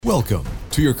Welcome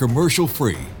to your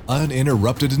commercial-free,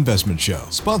 uninterrupted investment show,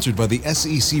 sponsored by the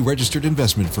SEC-registered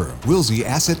investment firm, Wilsey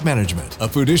Asset Management, a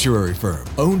fiduciary firm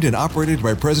owned and operated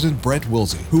by President Brent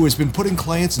Wilsey, who has been putting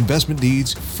clients' investment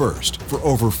needs first for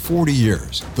over 40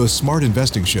 years. The Smart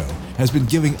Investing Show has been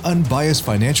giving unbiased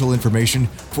financial information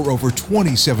for over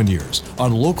 27 years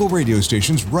on local radio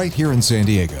stations right here in San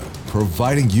Diego,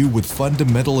 providing you with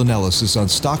fundamental analysis on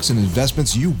stocks and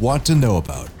investments you want to know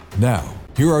about. Now,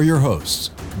 here are your hosts,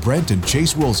 Brent and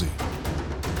Chase Wilsey.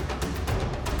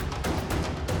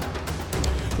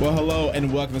 Well, hello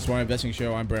and welcome to the Smart Investing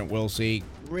Show. I'm Brent Wilsey.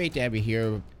 Great to have you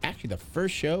here. Actually, the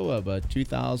first show of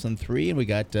 2003, and we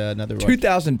got another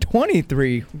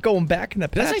 2023. Going back in the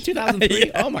past. Did I say 2003?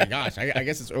 Yeah. Oh my gosh! I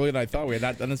guess it's earlier than I thought. We had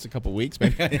not done this a couple weeks.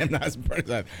 Maybe I am not as impressed with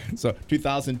that. So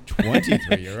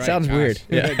 2023. You're right. Sounds weird.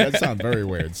 Yeah, it does sound very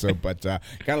weird. So, but got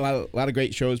a lot of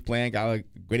great shows planned. Got a lot of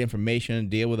great information to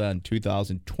deal with on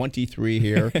 2023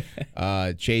 here.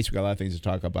 Chase, we got a lot of things to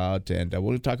talk about, and we're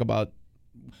going to talk about.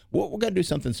 We're going to do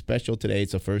something special today.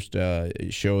 It's the first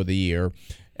show of the year,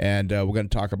 and we're going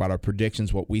to talk about our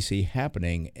predictions, what we see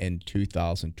happening in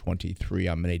 2023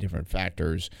 on many different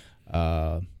factors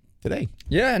today.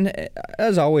 Yeah, and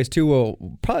as always, too,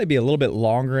 we'll probably be a little bit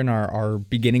longer in our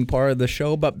beginning part of the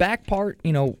show, but back part,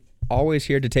 always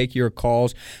here to take your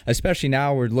calls, especially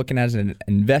now we're looking at an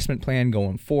investment plan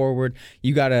going forward.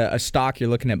 You got a stock you're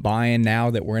looking at buying now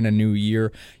that we're in a new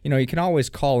year. You can always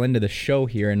call into the show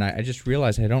here, and I just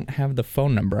realized I don't have the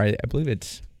phone number. I believe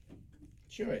it's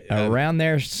around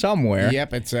there somewhere.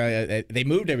 Yep, it's they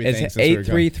moved everything. It's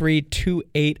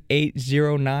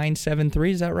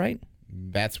 833-288-0973. Is that right?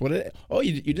 That's what it is. Oh,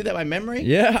 you did that by memory?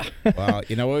 Yeah. Well,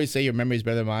 we always say your memory is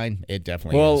better than mine. It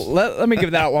definitely is. Well, let me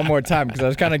give that out one more time because I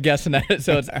was kind of guessing at it.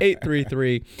 So it's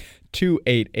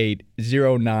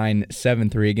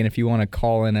 833-288-0973. Again, if you want to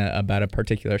call in about a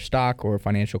particular stock or a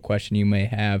financial question you may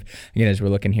have, again, as we're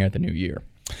looking here at the new year.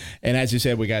 And as you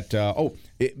said, we got,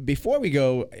 before we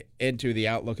go into the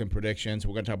outlook and predictions,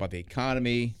 we're going to talk about the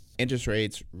economy, interest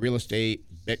rates, real estate,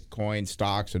 Bitcoin,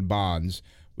 stocks, and bonds.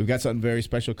 We've got something very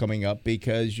special coming up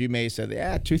because you may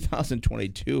say,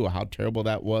 2022, how terrible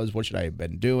that was. What should I have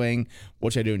been doing?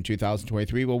 What should I do in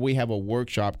 2023? Well, we have a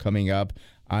workshop coming up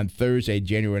on Thursday,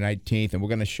 January 19th, and we're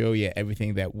going to show you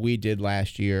everything that we did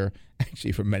last year,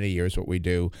 actually for many years what we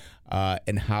do,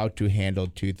 and how to handle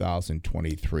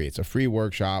 2023. It's a free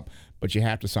workshop, but you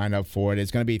have to sign up for it. It's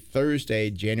going to be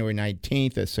Thursday, January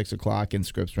 19th at 6 o'clock in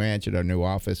Scripps Ranch at our new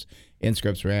office in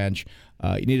Scripps Ranch.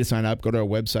 You need to sign up. Go to our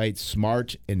website,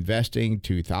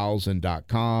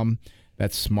 smartinvesting2000.com.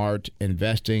 That's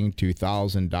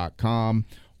smartinvesting2000.com.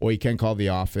 Or you can call the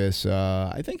office.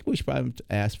 I think we should probably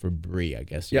ask for Bree, I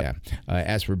guess. Yep. Yeah.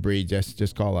 Ask for Bree.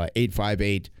 Just call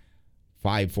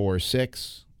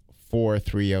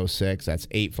 858-546-4306. That's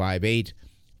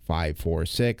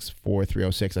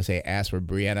 858-546-4306. I say ask for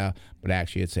Brianna, but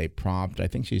actually it's a prompt. I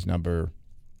think she's number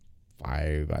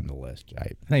 5 on the list.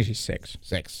 I think she's 6.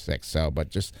 Six. So, but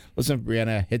just listen to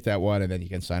Brianna, hit that one, and then you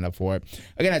can sign up for it.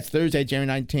 Again, that's Thursday,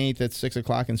 January 19th at 6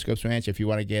 o'clock in Scripps Ranch. If you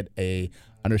want to get a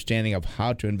understanding of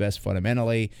how to invest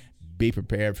fundamentally, be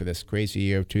prepared for this crazy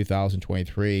year of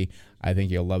 2023. I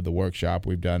think you'll love the workshop.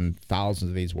 We've done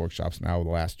thousands of these workshops now over the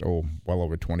last, well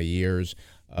over 20 years,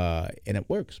 and it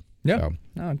works. Yeah, So.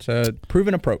 no, it's a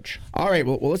proven approach. All right,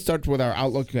 well, let's start with our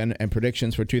outlook and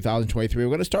predictions for 2023. We're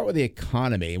going to start with the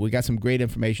economy. We got some great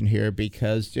information here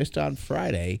because just on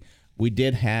Friday, we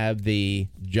did have the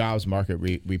jobs market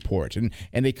report. And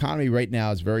the economy right now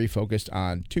is very focused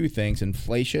on two things,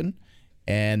 inflation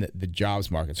and the jobs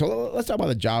market. So let's talk about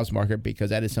the jobs market because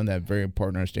that is something that's very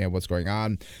important to understand what's going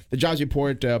on. The jobs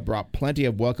report brought plenty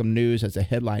of welcome news as the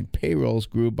headline payrolls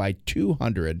grew by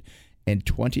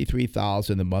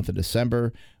 223,000 in the month of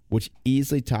December, which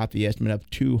easily topped the estimate of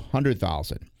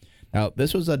 200,000. Now,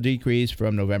 this was a decrease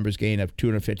from November's gain of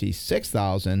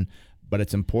 256,000, but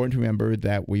it's important to remember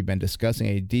that we've been discussing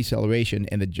a deceleration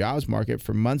in the jobs market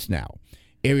for months now.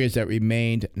 Areas that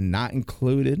remained not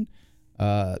included.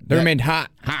 They remained hot.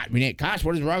 Gosh,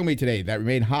 what is wrong with me today? That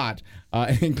remained hot.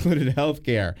 Included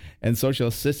healthcare and social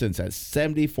assistance at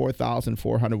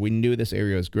 74,400. We knew this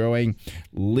area was growing.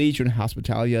 Leisure and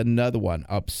hospitality, another one,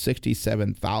 up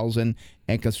 67,000.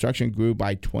 And construction grew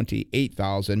by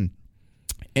 28,000.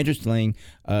 Interestingly,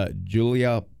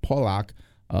 Julia Polak,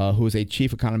 who is a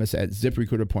chief economist at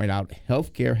ZipRecruiter, pointed out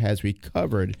healthcare has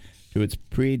recovered to its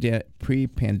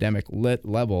pre-pandemic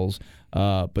levels,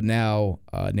 but now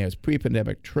near its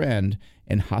pre-pandemic trend,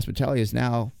 and hospitality is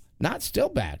now not still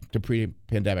back to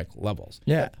pre-pandemic levels.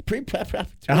 Yeah.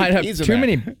 I have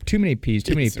too many P's.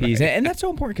 Right. And that's so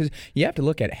important because you have to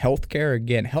look at healthcare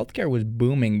again. Healthcare was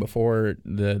booming before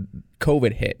the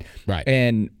COVID hit. Right.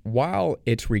 And while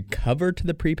it's recovered to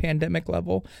the pre-pandemic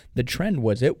level, the trend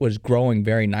was it was growing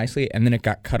very nicely and then it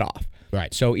got cut off.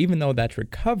 Right. So even though that's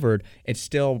recovered, it's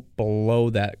still below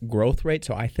that growth rate.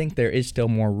 So I think there is still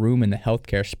more room in the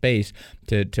healthcare space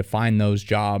to find those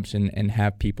jobs and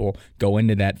have people go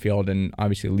into that field. And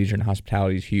obviously leisure and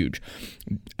hospitality is huge,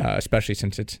 especially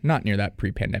since it's not near that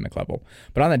pre-pandemic level.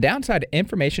 But on the downside,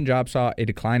 information jobs saw a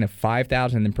decline of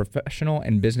 5,000, and professional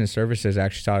and business services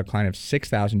actually saw a decline of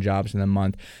 6,000 jobs in the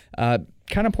month. Kind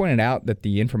of pointed out that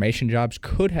the information jobs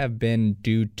could have been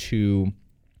due to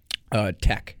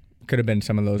tech. Could have been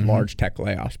some of those large tech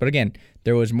layoffs. But again,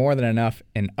 there was more than enough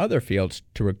in other fields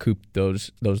to recoup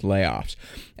those layoffs.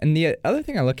 And the other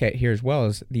thing I look at here as well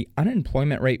is the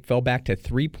unemployment rate fell back to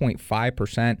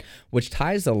 3.5%, which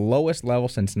ties the lowest level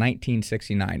since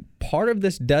 1969. Part of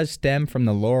this does stem from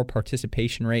the lower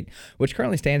participation rate, which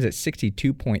currently stands at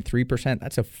 62.3%.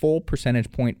 That's a full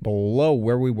percentage point below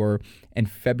where we were in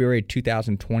February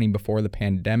 2020 before the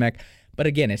pandemic. But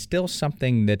again, it's still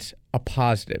something that's a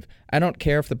positive. I don't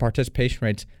care if the participation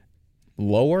rate's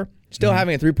lower. Still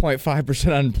having a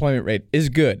 3.5% unemployment rate is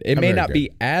good. It may not be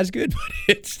as good, but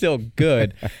it's still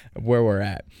good where we're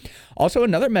at. Also,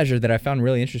 another measure that I found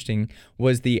really interesting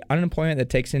was the unemployment that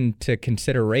takes into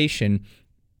consideration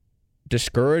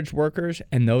discouraged workers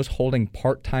and those holding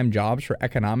part-time jobs for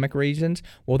economic reasons.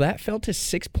 Well, that fell to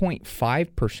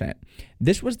 6.5%.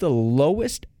 This was the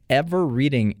lowest ever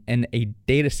reading in a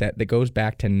data set that goes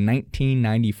back to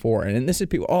 1994. And this is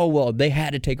people, oh, well, they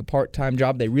had to take a part-time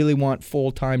job. They really want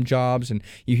full-time jobs. And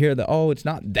you hear that, oh, it's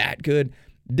not that good.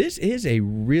 This is a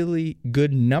really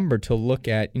good number to look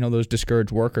at, those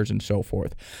discouraged workers and so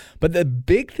forth. But the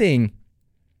big thing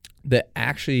that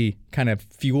actually kind of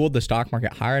fueled the stock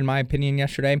market higher, in my opinion,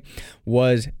 yesterday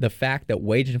was the fact that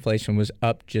wage inflation was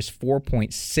up just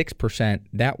 4.6%.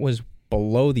 That was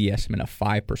below the estimate of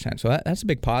 5%. So that's a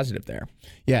big positive there.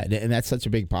 Yeah, and that's such a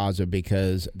big positive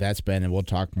because that's been, and we'll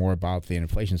talk more about the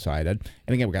inflation side. And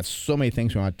again, we've got so many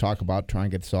things we want to talk about, try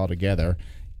and get this all together,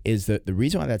 is that the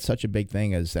reason why that's such a big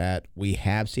thing is that we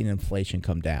have seen inflation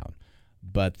come down.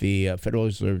 But the Federal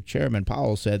Reserve Chairman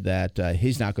Powell said that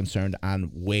he's not concerned on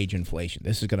wage inflation.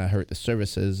 This is going to hurt the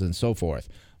services and so forth.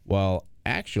 Well,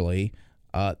 actually,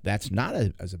 that's not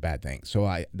as a bad thing.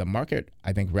 So the market,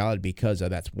 I think, rallied because of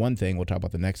that's one thing. We'll talk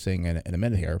about the next thing in a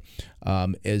minute here,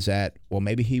 is that, well,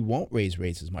 maybe he won't raise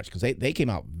rates as much because they came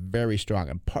out very strong.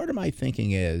 And part of my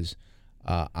thinking is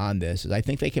on this is I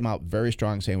think they came out very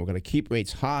strong saying we're going to keep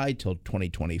rates high till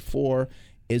 2024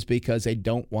 is because they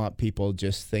don't want people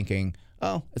just thinking,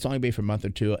 oh, it's only be for a month or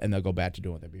two and they'll go back to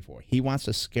doing what they did before. He wants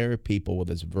to scare people with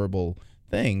his verbal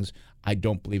things. I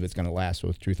don't believe it's going to last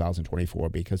with 2024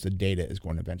 because the data is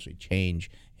going to eventually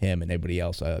change him and everybody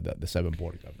else, the 7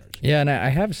 board of governors. Yeah, and I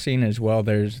have seen as well,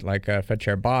 there's like Fed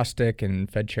Chair Bostic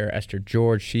and Fed Chair Esther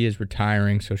George. She is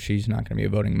retiring, so she's not going to be a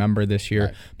voting member this year.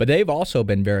 Right. But they've also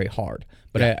been very hard.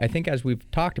 But yeah. I think as we've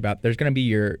talked about, there's going to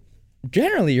be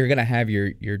generally you're going to have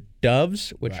your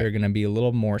doves, which right. are going to be a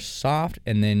little more soft,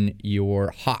 and then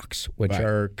your hawks, which right.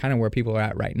 are kind of where people are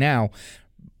at right now.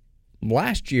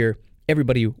 Last year,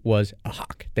 everybody was a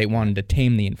hawk. They wanted to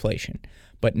tame the inflation.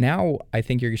 But now I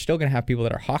think you're still going to have people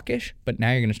that are hawkish, but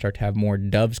now you're going to start to have more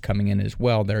doves coming in as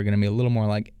well. They're going to be a little more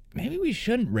like, maybe we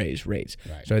shouldn't raise rates.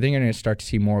 Right. So I think you're going to start to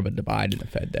see more of a divide in the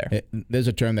Fed there. There's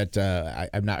a term that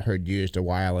I've not heard used a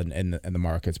while in the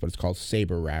markets, but it's called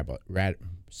saber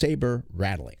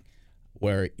rattling,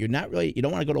 where you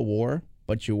don't want to go to war,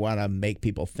 but you want to make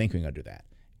people think you're going to do that.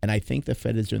 And I think the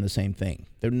Fed is doing the same thing.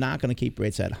 They're not going to keep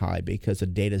rates that high because the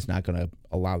data is not going to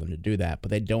allow them to do that. But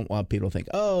they don't want people to think,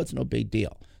 oh, it's no big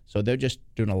deal. So they're just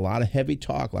doing a lot of heavy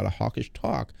talk, a lot of hawkish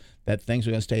talk that things are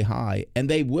going to stay high. And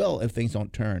they will if things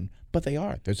don't turn. But they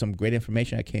are. There's some great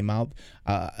information that came out.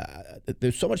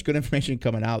 There's so much good information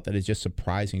coming out that is just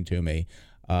surprising to me.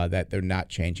 That they're not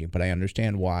changing. But I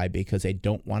understand why, because they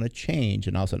don't want to change.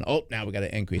 And all of a sudden, now we got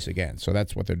to increase again. So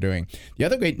that's what they're doing. The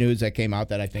other great news that came out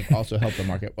that I think also helped the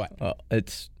market, what? Well,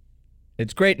 it's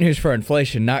great news for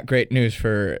inflation, not great news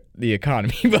for the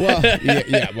economy.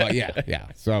 Yeah.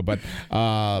 So, but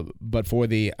for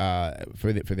the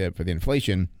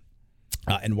inflation,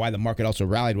 and why the market also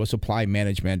rallied was supply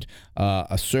management.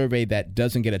 A survey that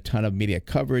doesn't get a ton of media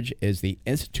coverage is the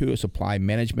Institute of Supply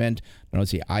Management, known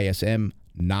as the ISM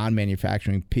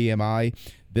Non-Manufacturing PMI.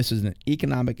 This is an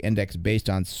economic index based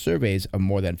on surveys of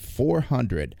more than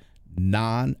 400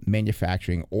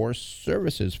 non-manufacturing or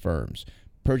services firms.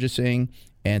 purchasing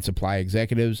and supply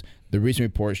executives. The recent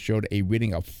report showed a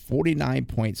reading of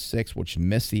 49.6, which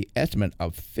missed the estimate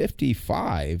of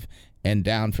 55 and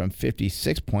down from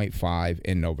 56.5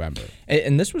 in November.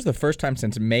 And this was the first time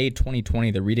since May 2020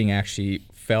 the reading actually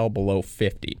fell below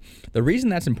 50. The reason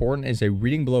that's important is a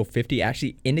reading below 50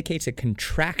 actually indicates a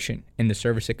contraction in the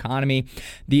service economy.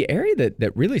 The area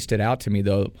that really stood out to me,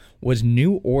 though, was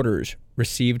new orders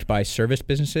received by service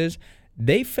businesses.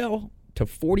 They fell to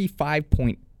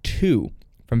 45.2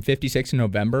 from 56 in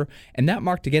November, and that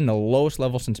marked, again, the lowest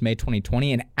level since May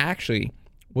 2020, and actually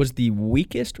was the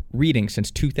weakest reading since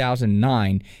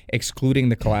 2009, excluding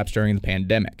the collapse during the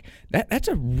pandemic. That's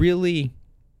a really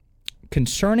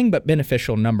concerning but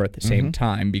beneficial number at the same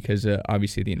time because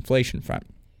obviously the inflation front.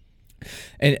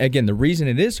 And again, the reason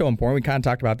it is so important, we kind of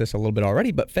talked about this a little bit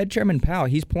already, but Fed Chairman Powell,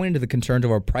 he's pointing to the concerns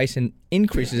over price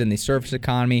increases in the service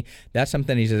economy. That's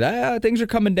something he says, things are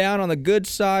coming down on the good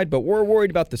side, but we're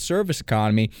worried about the service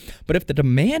economy. But if the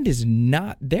demand is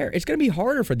not there, it's going to be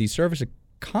harder for these service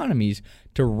economies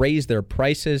to raise their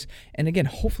prices. And again,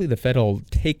 hopefully the Fed will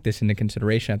take this into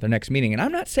consideration at their next meeting. And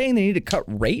I'm not saying they need to cut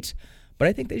rates, but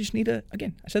I think they just need to,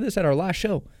 again, I said this at our last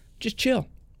show, just chill.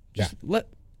 Just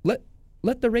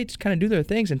let the rates kind of do their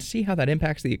things and see how that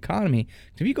impacts the economy.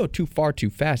 If you go too far too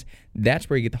fast, that's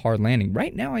where you get the hard landing.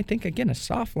 Right now, I think, again, a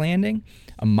soft landing,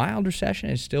 a mild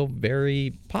recession is still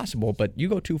very possible, but you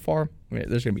go too far,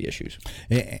 there's going to be issues.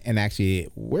 And actually,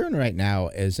 where we're in right now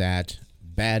is that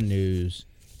bad news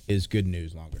is good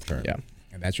news longer term. Yeah.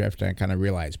 And that's what you have to kind of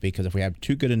realize, because if we have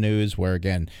too good a news where,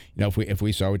 again, if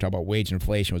we talk about wage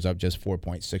inflation was up just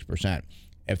 4.6%.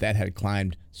 If that had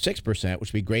climbed 6%,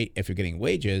 which would be great if you're getting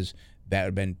wages, that would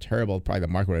have been terrible. Probably the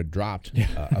market would have dropped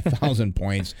 1,000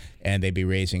 points, and they'd be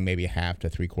raising maybe half to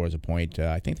 3/4 a point.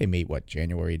 I think they meet,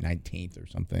 January 19th or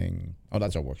something. Oh,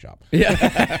 that's our workshop.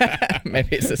 Yeah.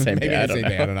 Maybe it's the same day. I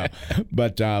don't know.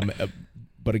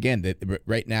 But again,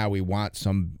 right now we want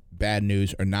some bad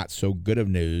news or not so good of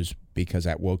news, because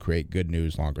that will create good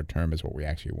news longer term is what we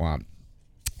actually want.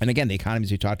 And again, the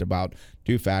economies you talked about,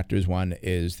 two factors. One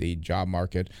is the job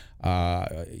market. We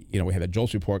had the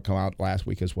JOLTS report come out last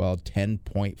week as well.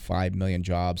 10.5 million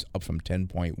jobs, up from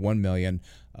 10.1 million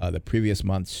the previous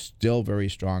month. Still very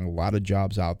strong. A lot of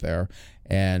jobs out there.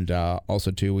 And also,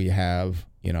 too, we have,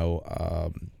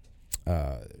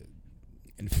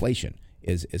 inflation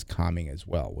is calming as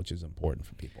well, which is important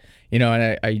for people. And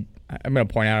I'm going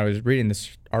to point out, I was reading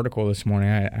this article this morning.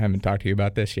 I haven't talked to you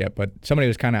about this yet, but somebody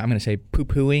was kind of, I'm going to say,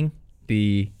 poo-pooing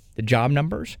the job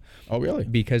numbers. Oh, really?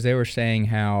 Because they were saying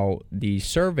how the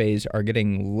surveys are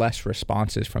getting less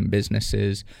responses from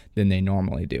businesses than they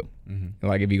normally do. Mm-hmm.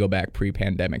 Like if you go back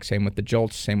pre-pandemic, same with the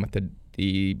JOLTS, same with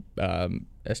the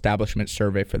establishment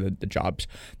survey for the jobs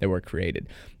that were created.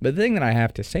 But the thing that I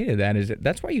have to say to that is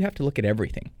that's why you have to look at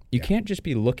everything. You can't just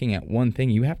be looking at one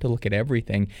thing. You have to look at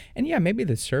everything. And yeah, maybe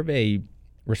the survey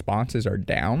responses are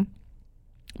down,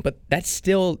 but that's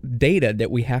still data that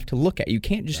we have to look at. You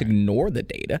can't just ignore the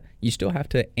data. You still have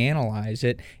to analyze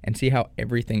it and see how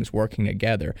everything's working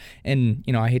together. And,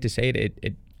 I hate to say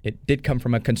it did come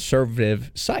from a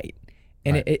conservative site.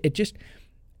 And it just,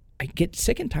 I get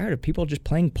sick and tired of people just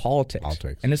playing politics.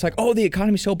 And it's like, the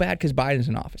economy's so bad because Biden's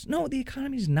in office. No, the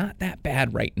economy's not that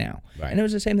bad right now. Right. And it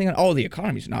was the same thing on, the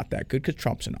economy's not that good because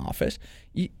Trump's in office.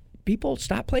 People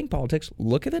stop playing politics,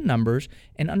 look at the numbers,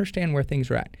 and understand where things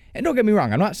are at. And don't get me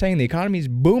wrong, I'm not saying the economy's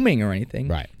booming or anything.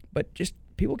 Right. But just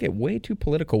people get way too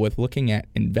political with looking at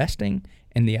investing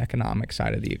and the economic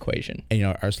side of the equation.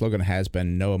 And our slogan has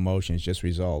been no emotions, just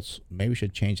results. Maybe we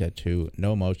should change that to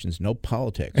no emotions, no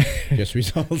politics, just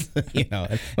results.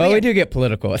 Well, we do get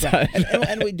political at times.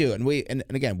 And we do. And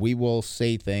again, we will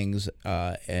say things,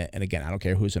 and again, I don't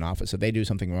care who's in office. If they do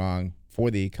something wrong for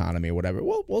the economy or whatever,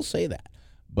 we'll say that.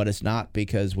 But it's not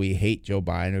because we hate Joe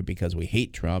Biden or because we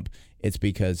hate Trump. It's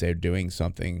because they're doing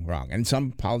something wrong. And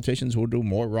some politicians will do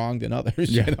more wrong than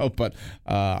others, but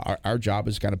our job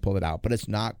is kind of pull it out. But it's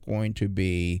not going to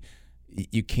be,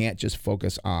 you can't just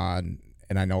focus on,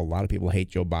 and I know a lot of people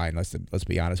hate Joe Biden, let's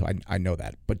be honest, I know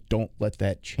that. But don't let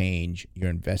that change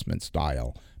your investment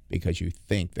style because you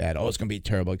think that, it's going to be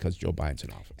terrible because Joe Biden's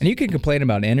in office. And you can complain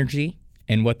about energy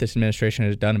and what this administration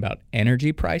has done about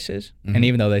energy prices. Mm-hmm. And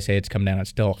even though they say it's come down,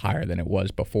 it's still higher than it was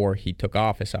before he took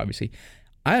office, obviously.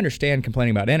 I understand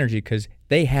complaining about energy because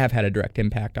they have had a direct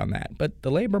impact on that. But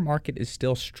the labor market is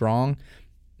still strong,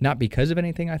 not because of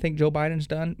anything I think Joe Biden's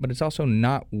done, but it's also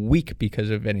not weak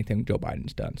because of anything Joe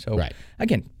Biden's done. So,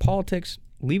 Again, politics,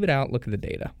 leave it out, look at the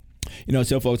data.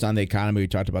 So folks, on the economy, we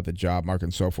talked about the job market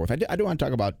and so forth. I do want to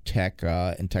talk about tech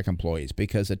and tech employees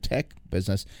because the tech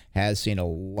business has seen a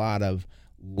lot of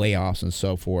layoffs and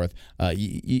so forth.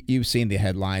 You've seen the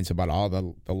headlines about all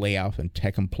the layoff and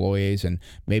tech employees and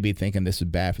maybe thinking this is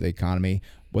bad for the economy.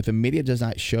 What the media does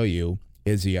not show you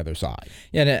is the other side.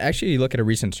 Yeah, and actually, you look at a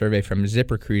recent survey from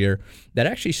ZipRecruiter that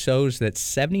actually shows that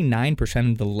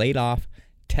 79% of the laid off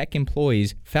tech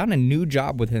employees found a new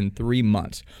job within 3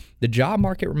 months. The job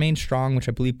market remains strong, which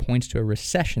I believe points to a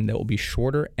recession that will be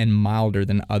shorter and milder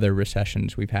than other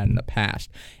recessions we've had in the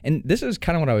past. And this is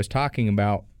kind of what I was talking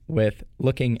about with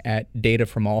looking at data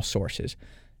from all sources.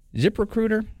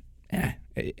 ZipRecruiter,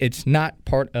 it's not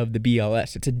part of the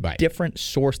BLS. It's a different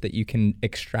source that you can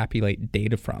extrapolate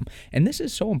data from. And this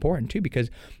is so important too, because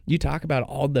you talk about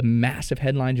all the massive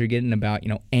headlines you're getting about,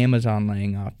 Amazon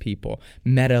laying off people,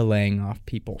 Meta laying off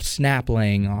people, Snap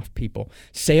laying off people,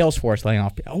 Salesforce laying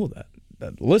off people. Oh,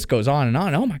 the list goes on and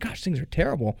on. Oh my gosh, things are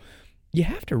terrible. You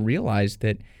have to realize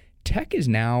that tech is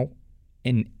now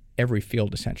in every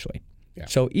field essentially. Yeah.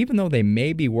 So even though they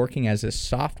may be working as a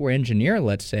software engineer,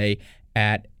 let's say,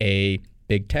 at a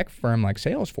big tech firm like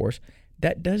Salesforce,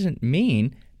 that doesn't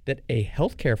mean that a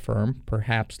healthcare firm,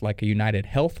 perhaps like a United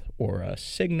Health or a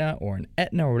Cigna or an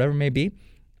Aetna or whatever it may be,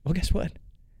 well, guess what?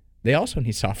 They also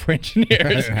need software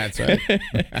engineers. That's right.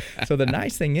 So the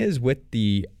nice thing is with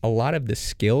a lot of the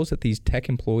skills that these tech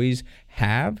employees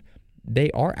have, they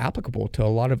are applicable to a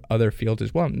lot of other fields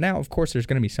as well. Now, of course, there's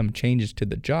going to be some changes to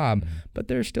the job, but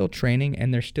there's still training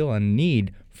and there's still a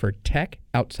need for tech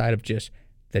outside of just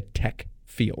the tech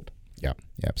field. Yeah.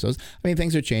 So,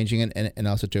 things are changing, and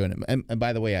also too. And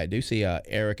by the way, I do see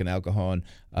Eric and El Cajon.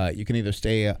 You can either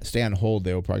stay on hold.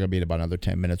 They will probably be about another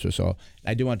 10 minutes or so.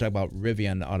 I do want to talk about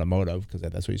Rivian Automotive because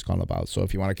that's what he's calling about. So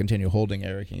if you want to continue holding,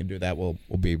 Eric, you can do that. We'll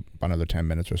be about another 10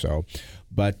 minutes or so.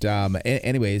 But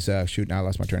anyways, shoot, now I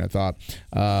lost my train of thought.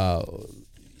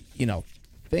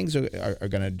 Things are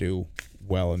going to do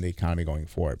well in the economy going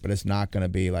forward, but it's not going to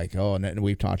be like, and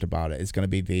we've talked about it. It's going to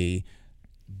be the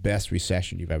best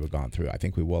recession you've ever gone through. I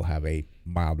think we will have a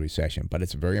mild recession, but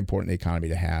it's very important in the economy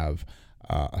to have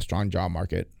a strong job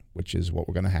market, which is what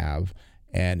we're going to have,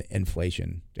 and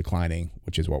inflation declining,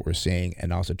 which is what we're seeing.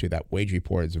 And also, too, that wage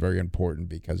report is very important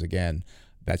because, again,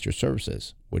 that's your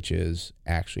services, which is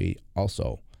actually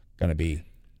also going to be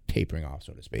tapering off,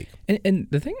 so to speak. And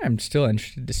the thing I'm still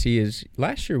interested to see is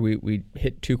last year we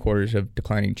hit 2 quarters of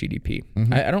declining GDP.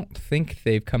 Mm-hmm. I don't think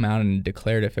they've come out and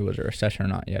declared if it was a recession or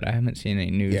not yet. I haven't seen any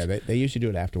news. Yeah, they usually do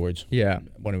it afterwards. Yeah.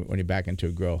 When you're back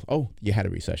into growth. Oh, you had a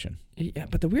recession. Yeah,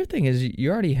 but the weird thing is you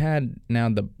already had now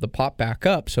the pop back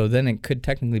up, so then it could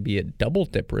technically be a double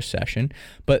dip recession.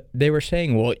 But they were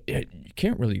saying, well, you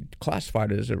can't really classify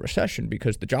it as a recession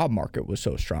because the job market was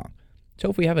so strong. So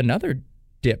if we have another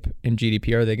dip in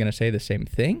GDP, are they going to say the same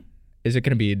thing? Is it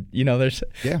going to be,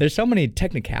 there's so many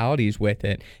technicalities with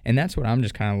it, and that's what I'm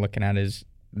just kind of looking at is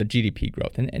the GDP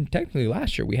growth. And technically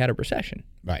last year we had a recession.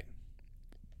 Right.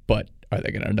 But are they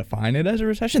going to define it as a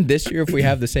recession? This year, if we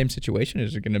have the same situation,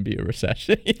 is it going to be a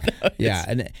recession? Yeah,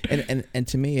 and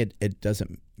to me, it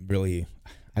doesn't really,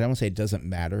 I don't want to say it doesn't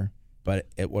matter, but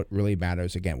what really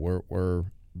matters, again, we're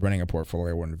running a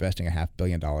portfolio, we're investing $500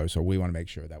 million, so we want to make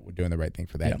sure that we're doing the right thing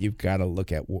for that. Yeah. You've got to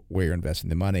look at where you're investing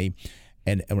the money.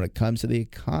 And when it comes to the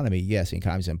economy, yes, the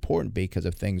economy is important because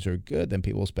if things are good, then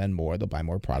people will spend more, they'll buy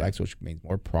more products, which means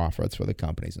more profits for the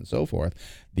companies and so forth.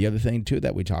 The other thing, too,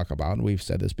 that we talk about, and we've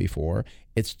said this before,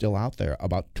 it's still out there,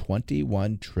 about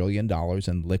 $21 trillion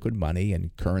in liquid money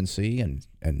and currency and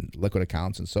liquid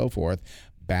accounts and so forth.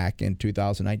 Back in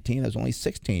 2019, there's only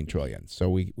 $16 trillion. So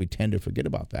we tend to forget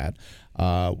about that,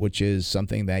 which is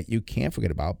something that you can't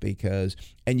forget about because,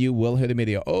 and you will hear the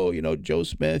media, Joe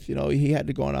Smith, he had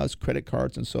to go on his credit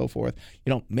cards and so forth.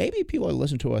 Maybe people are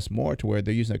listening to us more to where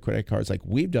they're using their credit cards like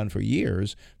we've done for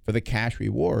years for the cash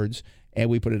rewards, and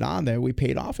we put it on there, we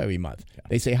pay it off every month. Yeah.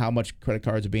 They say how much credit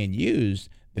cards are being used.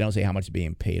 They don't say how much is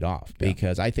being paid off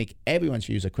because I think everyone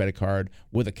should use a credit card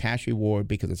with a cash reward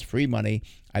because it's free money.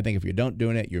 I think if you're not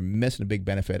doing it, you're missing a big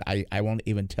benefit. I won't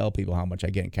even tell people how much I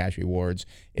get in cash rewards.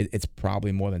 It's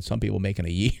probably more than some people make in a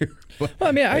year. Well,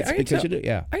 I mean, I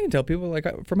can tell people, like,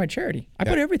 for my charity, I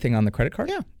put everything on the credit card.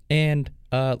 Yeah. And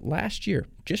last year,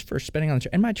 just for spending on the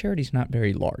charity, and my charity's not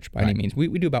very large by any means. We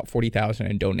do about $40,000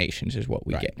 in donations is what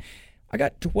we get. I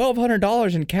got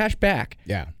 $1,200 in cash back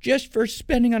just for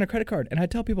spending on a credit card. And I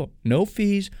tell people, no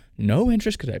fees, no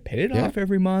interest because I paid it off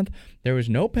every month. There was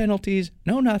no penalties,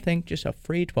 no nothing, just a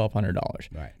free $1,200.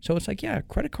 Right. So it's like,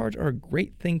 credit cards are a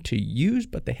great thing to use,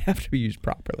 but they have to be used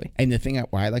properly. And the thing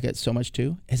why I like it so much,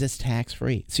 too, is it's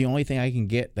tax-free. It's the only thing I can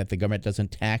get that the government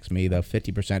doesn't tax me, the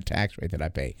 50% tax rate that I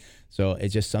pay. So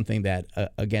it's just something that,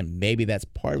 again, maybe that's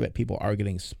part of it. People are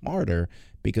getting smarter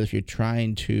because if you're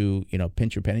trying to,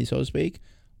 pinch your penny, so to speak,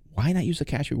 why not use a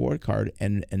cash reward card?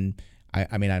 And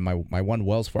I mean, my one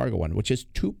Wells Fargo one, which is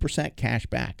 2% cash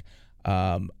back.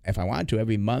 If I wanted to,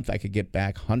 every month I could get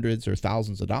back hundreds or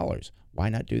thousands of dollars. Why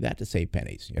not do that to save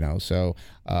pennies? So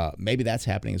maybe that's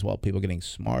happening as well. People getting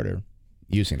smarter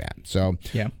using that. So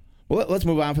yeah. Well, let's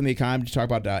move on from the economy to talk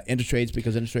about interest rates,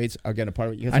 because interest rates are again a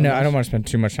part of it. I know I don't want to spend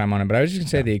too much time on it, but I was just going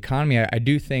to say the economy, I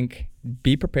do think,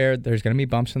 be prepared. There's going to be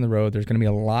bumps in the road. There's going to be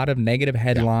a lot of negative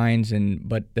headlines.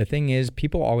 But the thing is,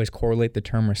 people always correlate the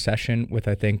term recession with,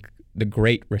 I think, the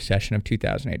Great Recession of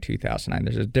 2008, 2009.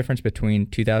 There's a difference between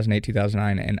 2008,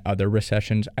 2009 and other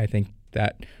recessions. I think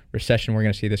that recession we're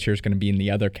going to see this year is going to be in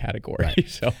the other category. Right.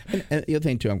 So, and the other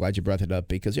thing, too, I'm glad you brought that up,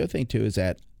 because the other thing, too, is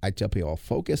that I tell people,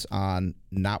 focus on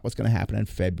not what's going to happen in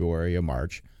February or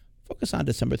March. Focus on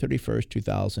December 31st,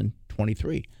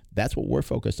 2023. That's what we're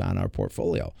focused on in our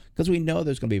portfolio, because we know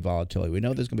there's going to be volatility. We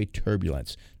know there's going to be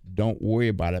turbulence. Don't worry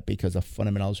about it, because the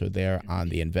fundamentals are there on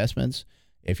the investments,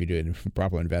 if you're doing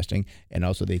proper investing, and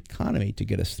also the economy to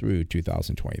get us through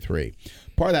 2023.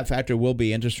 Part of that factor will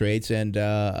be interest rates. And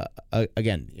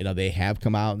again, they have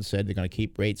come out and said they're going to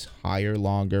keep rates higher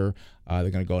longer.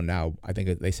 They're going to go now, I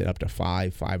think they said up to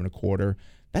 5.25.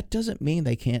 That doesn't mean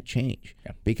they can't change,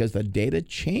 because the data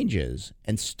changes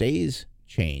and stays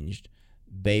changed.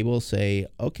 They will say,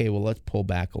 okay, well, let's pull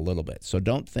back a little bit. So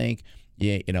don't think,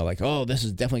 like, oh, this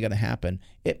is definitely going to happen.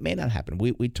 It may not happen.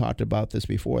 We talked about this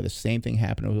before. The same thing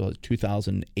happened with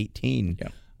 2018,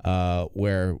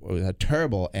 where it was a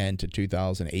terrible end to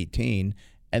 2018.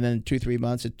 And then 2-3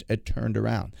 months, it turned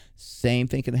around. Same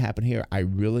thing can happen here. I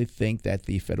really think that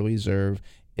the Federal Reserve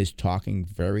is talking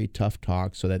very tough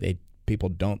talk so that people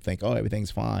don't think, oh,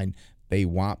 everything's fine. They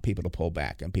want people to pull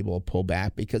back, and people will pull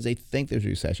back because they think there's a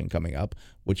recession coming up,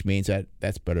 which means that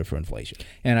that's better for inflation.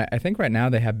 And I think right now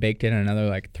they have baked in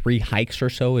another 3 hikes or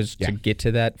so to get to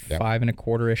that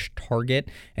 5.25-ish target,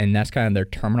 and that's kind of their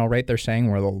terminal rate, they're saying,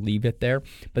 where they'll leave it there.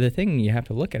 But the thing you have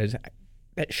to look at is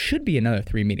that should be another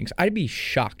 3 meetings. I'd be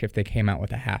shocked if they came out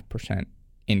with a 0.5%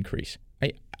 increase.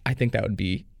 I think that would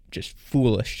be just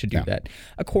foolish to do that.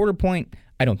 A 1/4 point,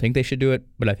 I don't think they should do it,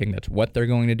 but I think that's what they're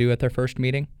going to do at their first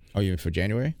meeting. Oh, you mean for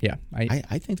January? Yeah.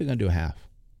 I think they're going to do a half.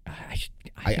 I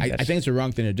think it's the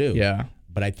wrong thing to do. Yeah.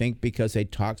 But I think because they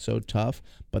talk so tough,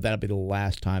 but that'll be the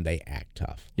last time they act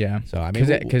tough. Yeah. So, I mean,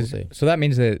 we'll see. So that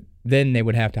means that then they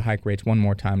would have to hike rates one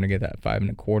more time to get that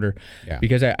 5.25. Yeah.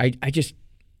 Because I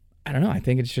don't know. I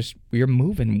think it's just we're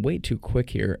moving way too quick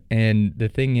here. And the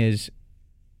thing is,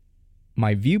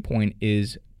 my viewpoint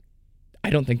is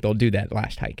I don't think they'll do that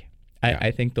last hike.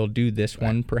 I think they'll do this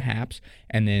one perhaps,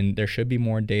 and then there should be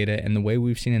more data. And the way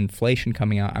we've seen inflation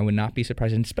coming out, I would not be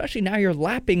surprised. And especially now you're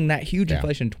lapping that huge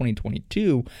inflation in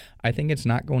 2022. I think it's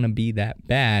not going to be that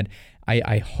bad.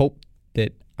 I hope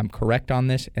that I'm correct on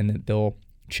this and that they'll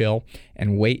chill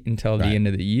and wait until the end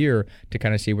of the year to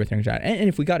kind of see where things are at. And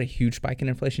if we got a huge spike in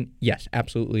inflation, yes,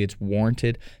 absolutely, it's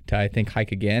warranted to, I think,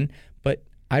 hike again. But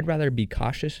I'd rather be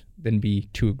cautious than be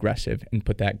too aggressive and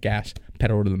put that gas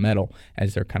pedal to the metal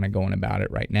as they're kind of going about it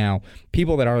right now.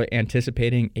 People that are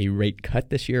anticipating a rate cut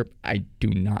this year, I do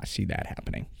not see that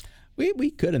happening.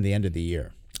 We could in the end of the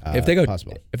year. If they go,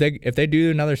 possibly. if they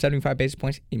do another 75 basis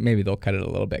points, maybe they'll cut it a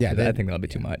little bit. Yeah, I think that'll be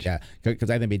too much. Yeah, because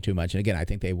I think it'll be too much. And again, I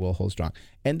think they will hold strong.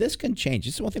 And this can change.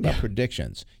 This is one thing about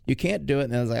predictions. You can't do it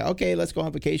and then it's like, okay, let's go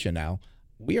on vacation now.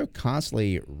 We are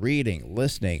constantly reading,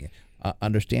 listening,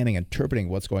 understanding, interpreting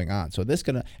what's going on. So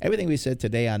everything we said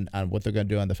today on what they're going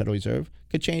to do on the Federal Reserve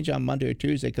could change on Monday or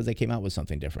Tuesday because they came out with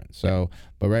something different. So,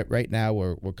 but right now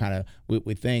we're kind of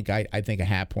we think I think a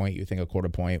 0.5 point, you think a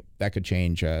 1/4 point, that could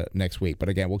change next week. But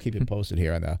again, we'll keep you posted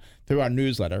here through our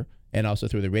newsletter and also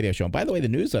through the radio show. And by the way, the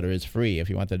newsletter is free. If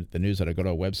you want the newsletter, go to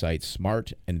our website,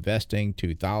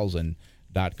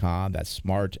 smartinvesting2000.com. That's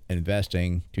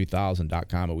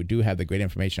smartinvesting2000.com. But we do have the great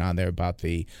information on there about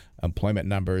the employment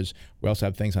numbers. We also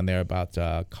have things on there about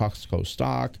Costco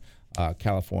stock,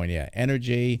 California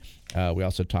energy. We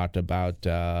also talked about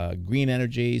green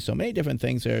energy. So many different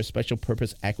things there. Special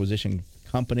purpose acquisition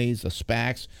companies, the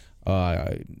SPACs.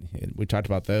 We talked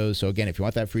about those. So again, if you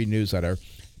want that free newsletter,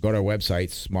 go to our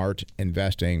website,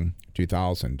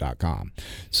 smartinvesting2000.com.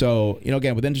 So,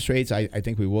 again, with interest rates, I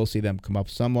think we will see them come up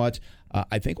somewhat.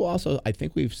 I think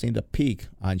we've seen the peak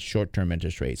on short-term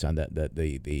interest rates on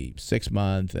the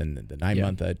 6-month and the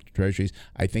 9-month treasuries.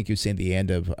 I think you've seen the end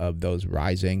of those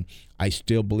rising. I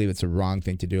still believe it's a wrong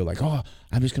thing to do. Like, oh,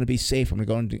 I'm just going to be safe. I'm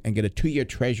going to go and get a 2-year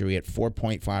treasury at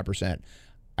 4.5%.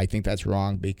 I think that's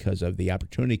wrong because of the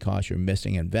opportunity cost you're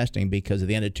missing investing, because at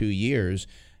the end of 2 years,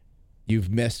 you've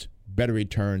missed better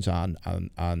returns on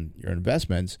your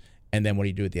investments. And then what do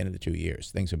you do at the end of the 2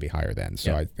 years? Things will be higher then.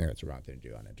 So I think that's the wrong thing to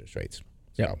do on interest rates.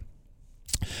 So.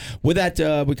 With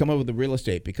that, we come up with the real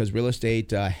estate, because real estate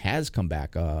has come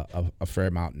back a fair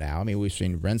amount now. I mean, we've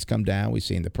seen rents come down. We've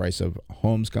seen the price of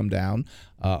homes come down.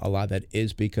 A lot of that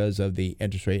is because of the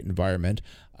interest rate environment.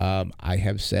 I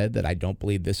have said that I don't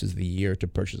believe this is the year to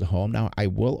purchase a home. Now, I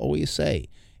will always say,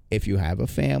 if you have a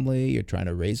family, you're trying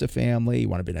to raise a family, you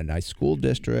want to be in a nice school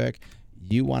district,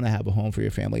 you want to have a home for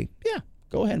your family, yeah,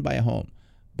 go ahead and buy a home.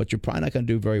 But you're probably not going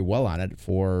to do very well on it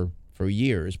for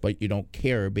years, but you don't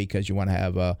care because you want to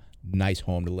have a nice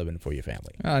home to live in for your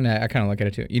family. And I kind of look at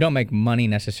it too. You don't make money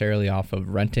necessarily off of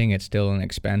renting. It's still an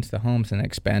expense. The home's an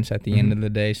expense at the end of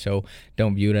the day, so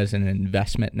don't view it as an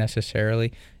investment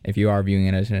necessarily. If you are viewing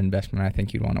it as an investment, I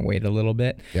think you'd want to wait a little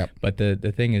bit. Yep. But the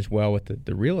thing as well with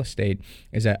the real estate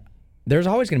is that there's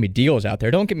always going to be deals out there.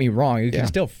 Don't get me wrong. You can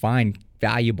still find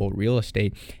valuable real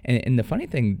estate. And the funny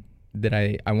thing that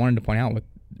I wanted to point out with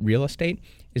real estate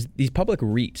is these public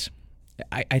REITs.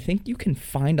 I think you can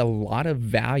find a lot of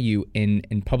value in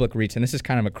public REITs, and this is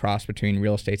kind of a cross between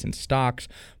real estate and stocks.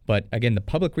 But again, the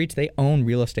public REITs, they own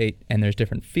real estate, and there's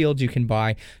different fields you can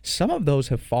buy. Some of those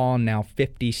have fallen now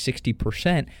 50,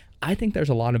 60%. I think there's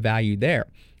a lot of value there.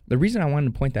 The reason I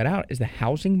wanted to point that out is the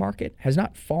housing market has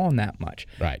not fallen that much.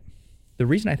 Right. The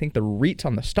reason I think the REITs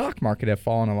on the stock market have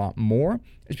fallen a lot more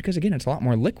is because, again, it's a lot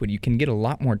more liquid. You can get a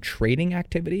lot more trading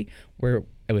activity, where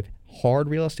with hard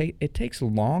real estate, it takes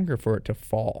longer for it to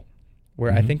fall,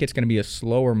 where I think it's going to be a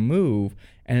slower move.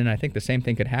 And then I think the same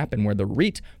thing could happen where the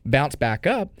REITs bounce back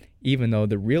up, even though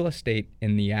the real estate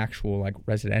in the actual like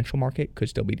residential market could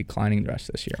still be declining the rest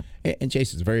of this year. And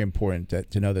Jason, it's very important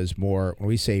to know there's more. When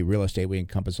we say real estate, we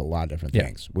encompass a lot of different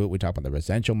things. We talk about the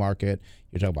residential market,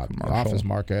 you talk about the office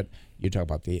market, you talk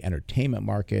about the entertainment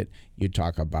market, you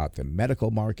talk about the medical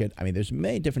market. I mean, there's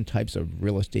many different types of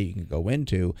real estate you can go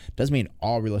into. Doesn't mean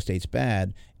all real estate's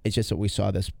bad. It's just that we saw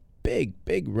this big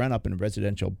run up in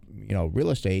residential,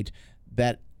 real estate,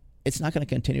 that it's not going to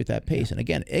continue at that pace. And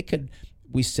again, it could.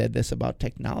 We said this about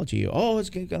technology. Oh, it's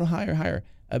going to go higher.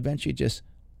 Eventually, it just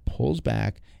pulls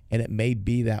back, and it may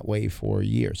be that way for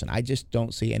years. And I just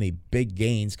don't see any big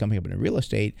gains coming up in real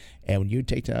estate. And when you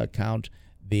take into account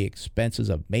the expenses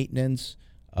of maintenance,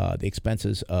 the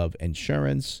expenses of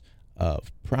insurance, of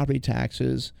property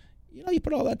taxes, you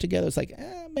put all that together, it's like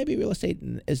maybe real estate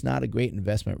is not a great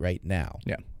investment right now.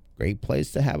 Yeah. Great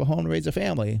place to have a home and raise a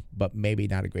family, but maybe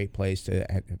not a great place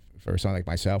for someone like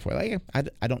myself, where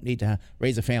I don't need to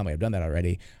raise a family. I've done that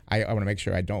already. I want to make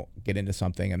sure I don't get into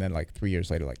something and then like 3 years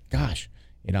later, like, gosh,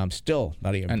 I'm still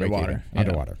not even underwater.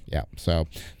 Underwater. Yeah. So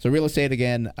real estate,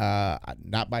 again,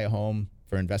 not buy a home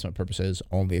for investment purposes,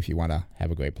 only if you want to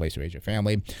have a great place to raise your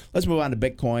family. Let's move on to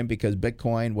Bitcoin, because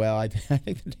Bitcoin, well, I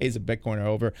think the days of Bitcoin are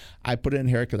over. I put it in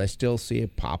here because I still see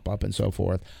it pop up and so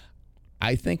forth.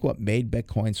 I think what made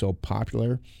Bitcoin so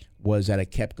popular was that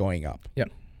it kept going up. Yep.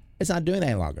 It's not doing that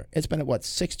any longer. It's been at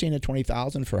 16 to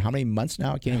 20,000 for how many months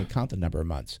now? I can't even count the number of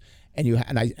months. And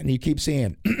you keep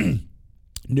seeing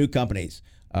new companies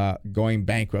going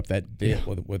bankrupt that did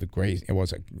with a Grayscale. It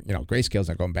was Grayscale's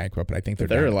not going bankrupt, but I think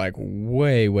they're like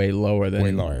way lower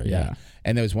than yeah.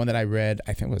 And there was one that I read,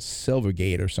 I think it was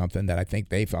Silvergate or something, that I think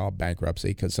they filed bankruptcy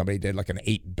because somebody did like an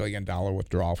 $8 billion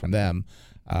withdrawal from them.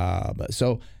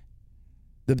 So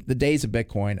the days of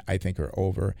Bitcoin, I think, are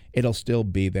over. It'll still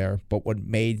be there, but what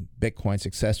made Bitcoin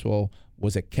successful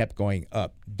was it kept going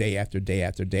up day after day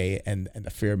after day, and the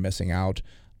fear of missing out.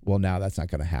 Well, now that's not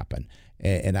going to happen.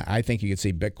 And I think you could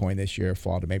see Bitcoin this year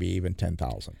fall to maybe even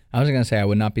 10,000. I was going to say I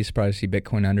would not be surprised to see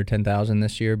Bitcoin under 10,000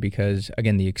 this year, because,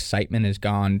 again, the excitement is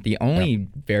gone. The only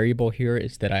variable here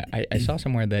is that I saw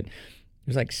somewhere that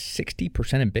there's like 60%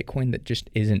 of Bitcoin that just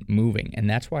isn't moving. And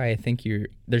that's why I think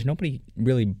there's nobody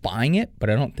really buying it, but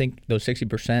I don't think those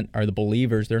 60% are the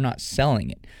believers. They're not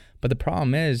selling it. But the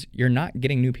problem is you're not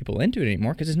getting new people into it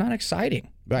anymore because it's not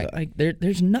exciting. Right. Like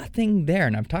there's nothing there.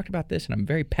 And I've talked about this and I'm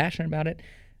very passionate about it.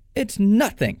 It's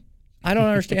nothing. I don't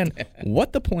understand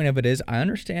what the point of it is. I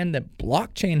understand that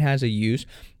blockchain has a use,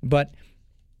 but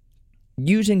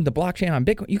using the blockchain on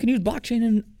Bitcoin, you can use blockchain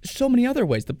in so many other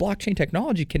ways. The blockchain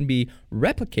technology can be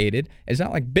replicated. It's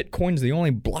not like Bitcoin's the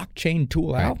only blockchain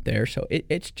tool out there. So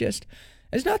it's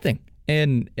nothing.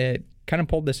 And it kind of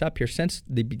pulled this up here. Since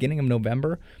the beginning of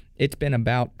November, it's been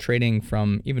about trading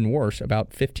from, even worse,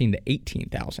 about 15 to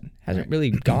 18,000. Hasn't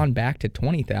really gone back to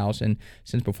 20,000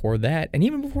 since before that. And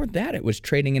even before that, it was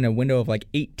trading in a window of like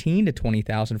 18 to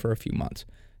 20,000 for a few months.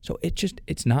 So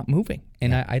it's not moving.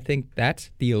 And I think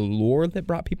that's the allure that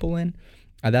brought people in.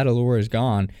 That allure is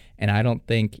gone, and I don't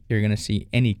think you're going to see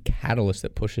any catalyst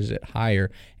that pushes it higher.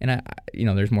 And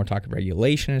there's more talk of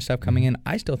regulation and stuff coming in.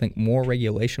 I still think more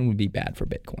regulation would be bad for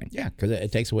Bitcoin. Yeah, because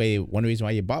it takes away one reason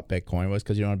why you bought Bitcoin was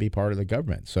because you don't want to be part of the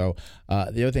government. So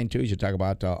the other thing too is you talk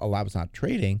about a lot of it's not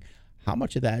trading. How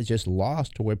much of that is just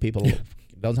lost to where people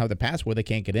don't have the password, they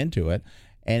can't get into it.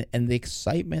 And the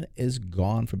excitement is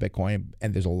gone for Bitcoin.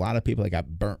 And there's a lot of people that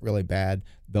got burnt really bad.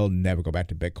 They'll never go back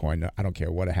to Bitcoin. I don't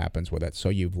care what happens with it. So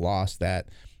you've lost that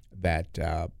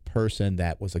person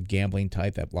that was a gambling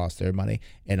type that lost their money.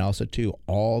 And also, too,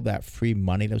 all that free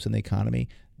money that was in the economy.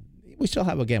 We still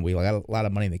have, again, we got a lot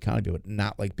of money in the economy, but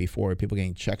not like before. People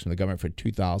getting checks from the government for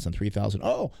 $2,000, $3,000.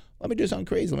 Oh, let me do something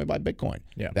crazy. Let me buy Bitcoin.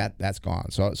 Yeah. That's gone.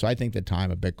 So I think the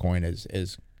time of Bitcoin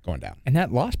is going down. And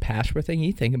that lost password thing,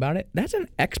 you think about it, that's an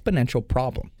exponential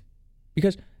problem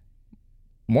because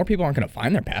more people aren't going to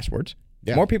find their passwords.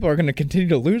 Yeah. More people are going to continue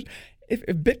to lose. If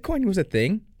Bitcoin was a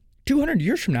thing, 200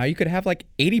 years from now, you could have like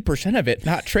 80% of it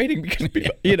not trading because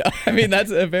people, I mean, that's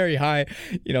a very high,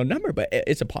 number, but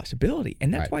it's a possibility.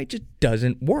 And that's why it just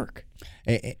doesn't work.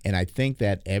 And I think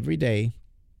that every day,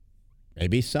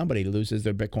 maybe somebody loses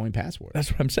their Bitcoin password.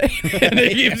 That's what I'm saying. And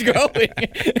it keeps growing.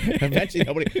 Eventually,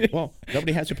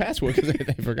 nobody has their password because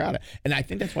they forgot it. And I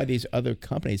think that's why these other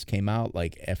companies came out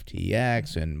like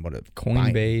FTX and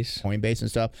Coinbase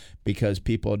and stuff, because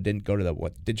people didn't go to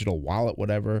the digital wallet,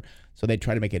 whatever. So they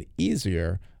try to make it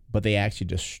easier, but they actually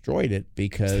destroyed it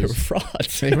because they were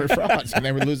frauds. They were frauds and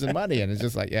they were losing money. And it's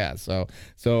just like,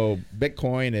 So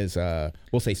Bitcoin is,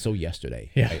 we'll say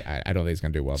yesterday. Yeah. I don't think it's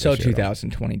going to do well. So this year,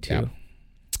 2022. Yeah.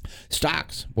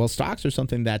 Stocks. Well, stocks are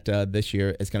something that this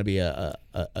year is going to be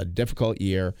a difficult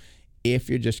year if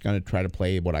you're just going to try to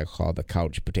play what I call the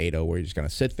couch potato, where you're just going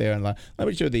to sit there and let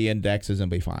me show the indexes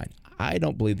and be fine. I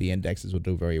don't believe the indexes will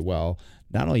do very well,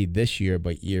 not only this year,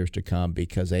 but years to come,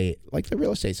 because they, like the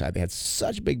real estate side, they had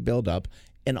such big buildup.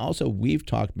 And also, we've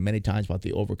talked many times about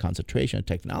the overconcentration of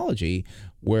technology,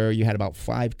 where you had about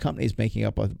 5 companies making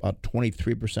up about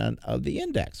 23% of the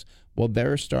index. Well,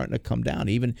 they're starting to come down.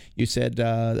 Even you said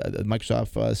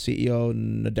Microsoft CEO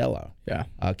Nadella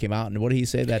came out, and what did he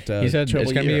say? That he said it's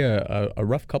going to be a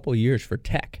rough couple of years for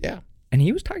tech. Yeah. And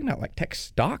he was talking about like tech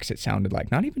stocks, it sounded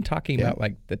like. Not even talking about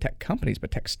like the tech companies, but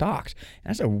tech stocks. And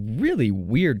that's a really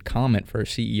weird comment for a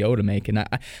CEO to make. And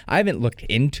I haven't looked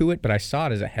into it, but I saw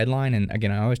it as a headline. And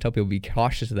again, I always tell people be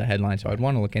cautious of the headline, so I'd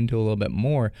want to look into it a little bit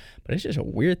more. But it's just a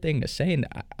weird thing to say, and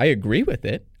I agree with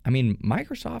it. I mean,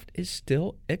 Microsoft is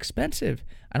still expensive.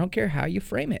 I don't care how you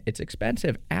frame it. It's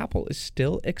expensive. Apple is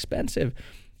still expensive.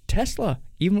 Tesla,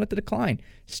 even with the decline,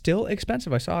 still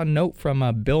expensive. I saw a note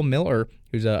from Bill Miller,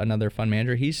 who's another fund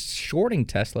manager. He's shorting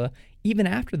Tesla even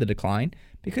after the decline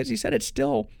because he said it's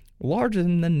still larger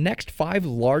than the next 5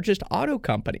 largest auto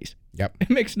companies. Yep. It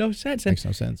makes no sense. Makes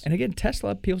no sense. And again,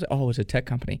 Tesla, people say, it's a tech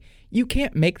company. You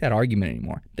can't make that argument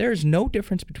anymore. There's no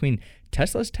difference between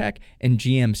Tesla's tech and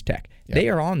GM's tech. Yep. They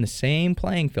are on the same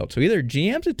playing field. So either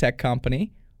GM's a tech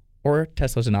company or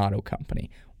Tesla's an auto company.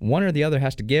 One or the other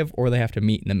has to give, or they have to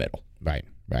meet in the middle. Right.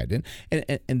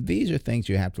 And these are things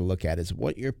you have to look at, is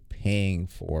what you're paying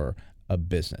for a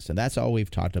business. And that's all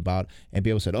we've talked about. And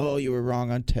people said, you were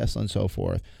wrong on Tesla and so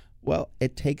forth. Well,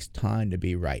 it takes time to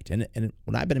be right. And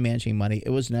when I've been managing money, it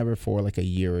was never for like a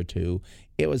year or two.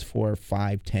 It was for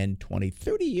 5, 10, 20,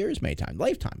 30 years, many times.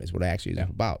 Lifetime is what I actually is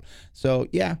about. So,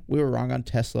 we were wrong on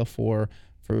Tesla for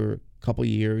a couple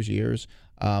years.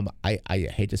 I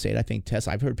hate to say it. I think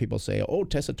Tesla, I've heard people say,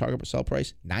 Tesla target sell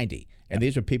price, 90. And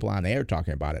these are people on air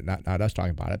talking about it, not us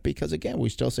talking about it. Because, again, we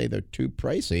still say they're too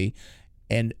pricey.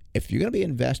 And if you're going to be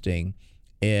investing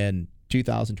in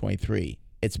 2023,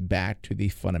 it's back to the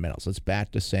fundamentals. It's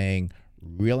back to saying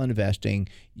real investing.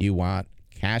 You want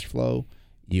cash flow.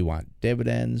 You want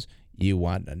dividends. You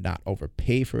want to not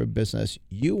overpay for a business.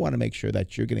 You want to make sure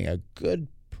that you're getting a good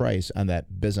price on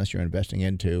that business you're investing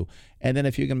into. And then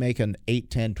if you can make an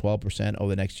 8, 10, 12% over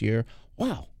the next year,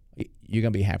 wow, you're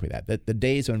going to be happy with that. The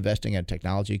days of investing in a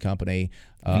technology company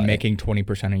making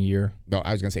 20% a year. No,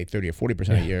 I was going to say 30 or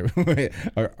 40% a year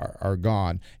are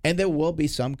gone. And there will be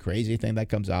some crazy thing that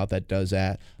comes out that does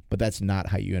that, but that's not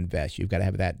how you invest. You've got to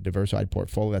have that diversified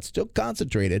portfolio that's still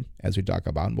concentrated, as we talk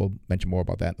about, and we'll mention more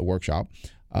about that in the workshop.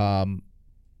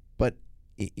 But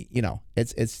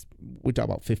it's we talk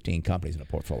about 15 companies in a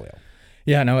portfolio.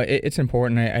 Yeah, no, it's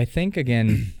important. I think,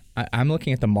 again, I'm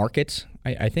looking at the markets.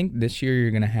 I think this year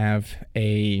you're going to have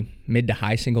a mid to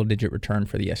high single-digit return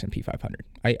for the S&P 500.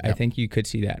 I think you could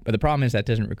see that. But the problem is that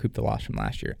doesn't recoup the loss from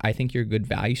last year. I think your good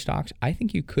value stocks, I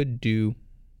think you could do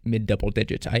mid double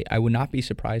digits. I would not be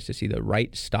surprised to see the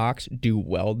right stocks do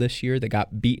well this year that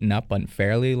got beaten up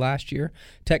unfairly last year.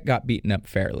 Tech got beaten up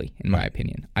fairly, in my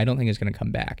opinion. I don't think it's going to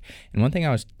come back. And one thing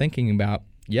I was thinking about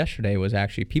yesterday was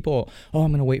actually people, I'm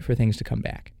going to wait for things to come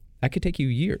back. That could take you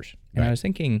years. And I was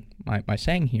thinking, my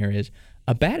saying here is,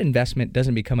 a bad investment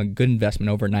doesn't become a good investment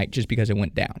overnight just because it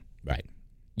went down. Right.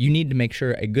 You need to make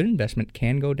sure a good investment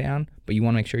can go down, but you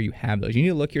want to make sure you have those. You need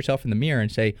to look yourself in the mirror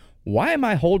and say, why am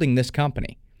I holding this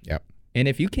company? Yep. And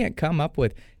if you can't come up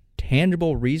with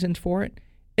tangible reasons for it,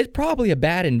 it's probably a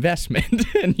bad investment,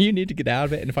 and you need to get out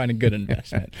of it and find a good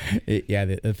investment.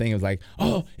 The thing is like,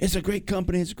 it's a great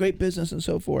company, it's a great business, and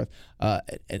so forth.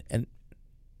 And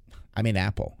I mean,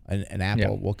 Apple. And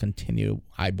Apple will continue,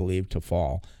 I believe, to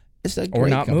fall. It's a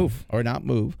great move. Or not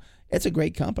move. It's a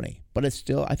great company, but it's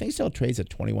still, I think it still trades at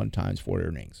 21 times forward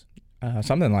earnings.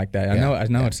 Something like that. I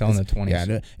know it's selling the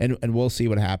 20s. Yeah, and we'll see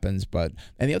what happens. And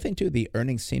the other thing too, the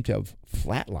earnings seem to have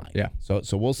flatlined. Yeah.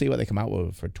 So we'll see what they come out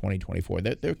with for 2024.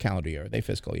 Their calendar year, their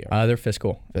fiscal year. They're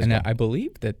fiscal. And I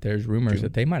believe that there's rumors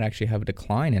that they might actually have a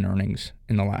decline in earnings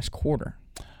in the last quarter.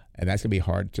 And that's gonna be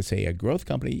hard to say. A growth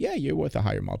company, you're worth a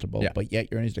higher multiple, but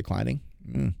yet your earnings declining.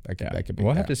 That could be.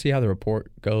 We'll have to see how the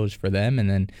report goes for them. And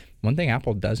then one thing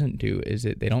Apple doesn't do is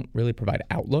that they don't really provide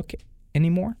outlook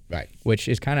anymore, right? Which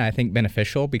is kind of, I think,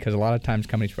 beneficial because a lot of times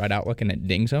companies provide outlook and it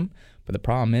dings them. But the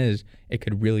problem is it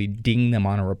could really ding them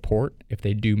on a report if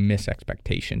they do miss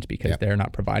expectations because they're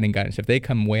not providing guidance. If they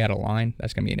come way out of line,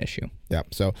 that's going to be an issue.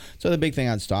 Yep. So the big thing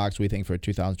on stocks, we think for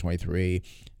 2023,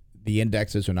 the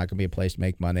indexes are not going to be a place to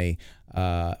make money.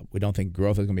 We don't think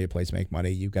growth is going to be a place to make money.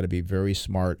 You've got to be very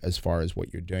smart as far as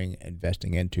what you're doing,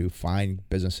 investing into. Find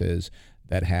businesses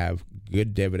that have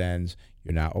good dividends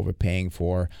you're not overpaying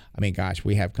for. I mean, gosh,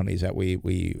 we have companies that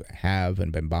we have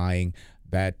and been buying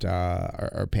that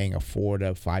are paying a 4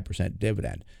 to 5%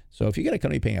 dividend. So if you get a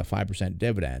company paying a 5%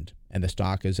 dividend and the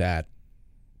stock is at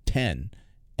 10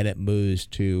 and it moves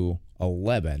to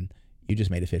 11, you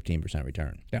just made a 15%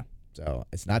 return. Yeah. So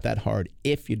it's not that hard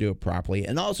if you do it properly.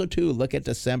 And also, too, look at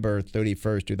December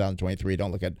 31st, 2023.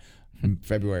 Don't look at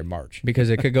February, March. Because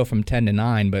it could go from 10 to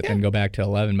 9, but then go back to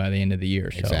 11 by the end of the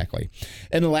year. So. Exactly.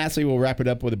 And then lastly, we'll wrap it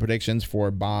up with the predictions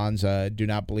for bonds. Do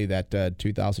not believe that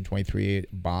 2023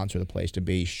 bonds are the place to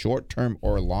be, short-term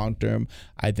or long-term.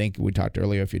 I think we talked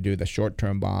earlier, if you do the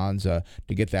short-term bonds to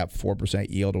get that 4%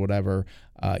 yield or whatever,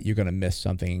 you're going to miss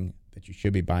something that you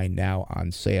should be buying now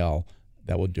on sale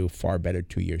that will do far better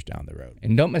 2 years down the road.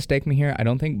 And don't mistake me here. I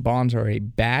don't think bonds are a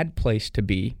bad place to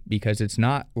be because it's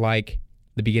not like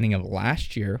the beginning of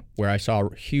last year where I saw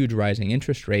huge rising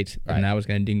interest rates and that was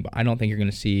going to ding. I don't think you're going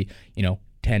to see,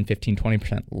 10, 15,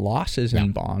 20% losses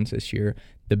in bonds this year.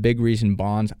 The big reason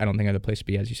bonds, I don't think are the place to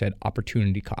be, as you said,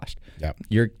 opportunity cost. Yep.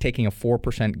 You're taking a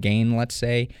 4% gain, let's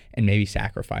say, and maybe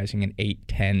sacrificing an 8,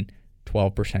 10,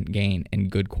 12% gain in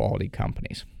good quality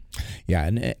companies. Yeah,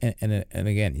 and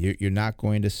again, you're not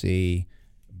going to see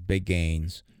big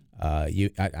gains.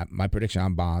 My prediction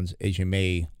on bonds is you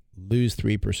may lose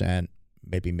 3%,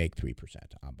 maybe make 3%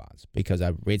 on bonds because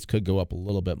rates could go up a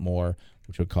little bit more,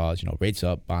 which would cause rates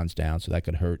up, bonds down, so that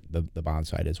could hurt the bond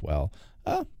side as well.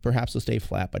 Perhaps they'll stay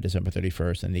flat by December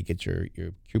 31st, and you get your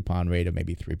coupon rate of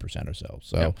maybe 3% or so.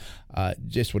 So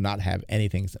just would not have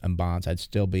anything in bonds. I'd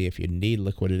still be, if you need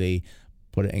liquidity,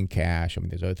 put it in cash. I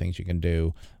mean, there's other things you can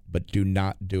do, but do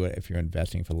not do it if you're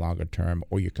investing for longer term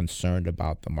or you're concerned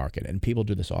about the market. And people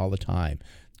do this all the time.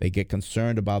 They get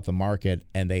concerned about the market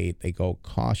and they go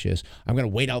cautious. I'm going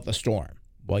to wait out the storm.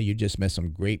 Well, you just missed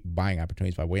some great buying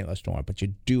opportunities by waiting out the storm, but you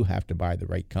do have to buy the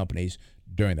right companies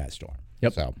during that storm.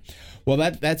 Yep. So, well,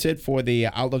 that's it for the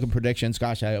outlook and predictions.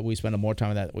 Gosh, we spent more time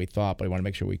on that than we thought, but I want to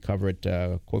make sure we cover it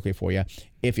quickly for you.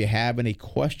 If you have any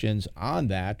questions on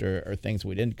that or things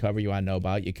we didn't cover you want to know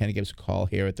about, you can give us a call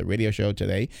here at the radio show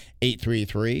today,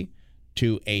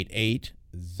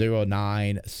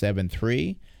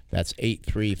 833-288-0973. That's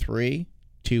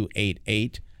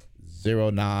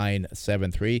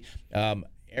 833-288-0973.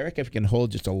 Eric, if you can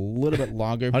hold just a little bit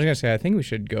longer. I was going to say, I think we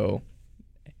should go.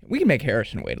 We can make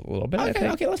Harrison wait a little bit.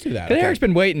 Okay, let's do that. Because Eric's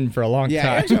been waiting for a long time.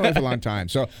 Yeah, Eric's been waiting for a long time.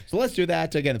 So let's do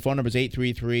that. Again, the phone number is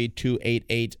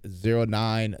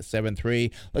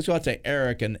 833-288-0973. Let's go out to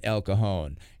Eric in El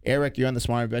Cajon. Eric, you're on the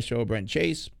Smart Invest Show with Brent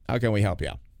Chase. How can we help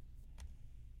you?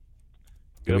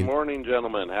 Good morning,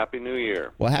 gentlemen. Happy New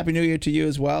Year. Well, Happy New Year to you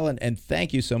as well, and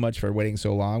thank you so much for waiting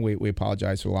so long. We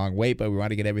apologize for the long wait, but we want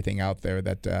to get everything out there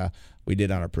that we did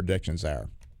on our predictions there.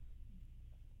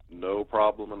 No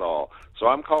problem at all. So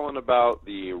I'm calling about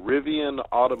the Rivian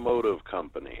Automotive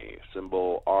Company,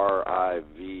 symbol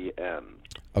RIVN.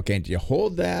 Okay, do you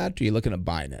hold that, or are you looking at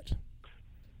buying it?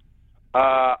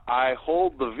 I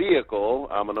hold the vehicle.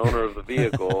 I'm an owner of the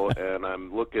vehicle, and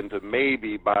I'm looking to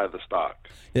maybe buy the stock.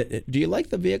 Do you like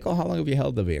the vehicle? How long have you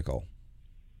held the vehicle?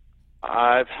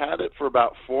 I've had it for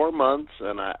about 4 months,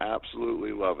 and I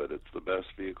absolutely love it. It's the best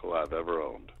vehicle I've ever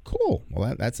owned. Cool.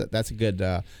 Well, that's a good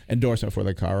endorsement for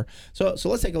the car. So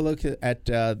let's take a look at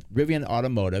Rivian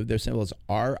Automotive. Their symbol is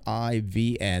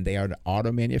RIVN. They are an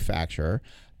auto manufacturer.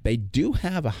 They do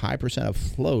have a high percent of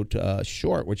float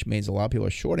short, which means a lot of people are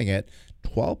shorting it.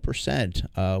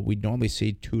 12%. We normally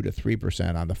see 2 to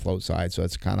 3% on the float side, so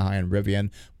it's kind of high on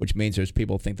Rivian, which means there's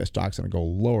people think the stock's going to go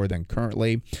lower than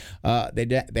currently.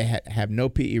 They have no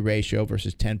PE ratio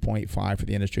versus 10.5 for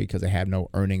the industry because they have no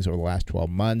earnings over the last 12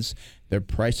 months. Their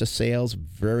price to sales,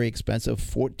 very expensive,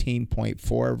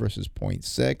 14.4 versus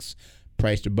 0.6.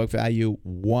 Price to book value,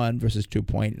 1 versus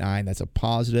 2.9. That's a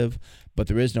positive, but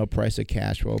there is no price to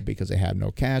cash flow because they have no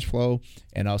cash flow,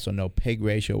 and also no PEG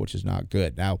ratio, which is not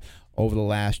good. Now, over the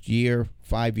last year,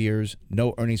 5 years,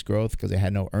 no earnings growth because they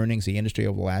had no earnings. The industry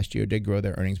over the last year did grow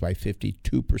their earnings by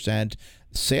 52%.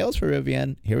 Sales for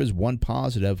Rivian, here is one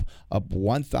positive, up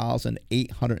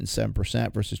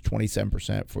 1,807% versus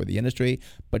 27% for the industry.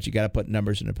 But you got to put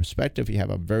numbers into perspective. If you have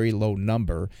a very low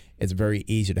number, it's very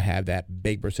easy to have that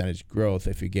big percentage growth.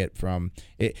 If you get from,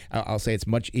 I'll say it's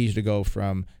much easier to go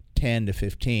from 10 to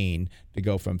 15 to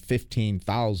go from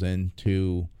 15,000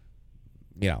 to,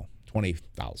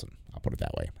 20,000. I'll put it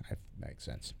that way. That makes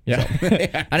sense. Yeah. So,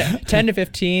 yeah. 10 to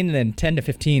 15, and then 10 to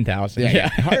 15,000. Yeah.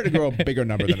 Harder to grow a bigger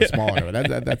number than a smaller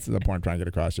number. That's the point I'm trying to get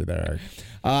across to there.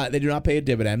 They do not pay a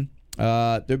dividend.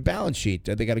 Their balance sheet,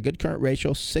 they got a good current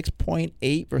ratio,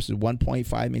 6.8 versus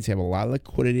 1.5, means they have a lot of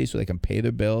liquidity so they can pay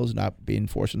their bills, not being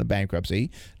forced into bankruptcy.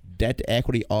 Debt to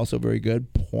equity also very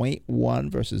good, 0.1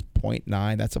 versus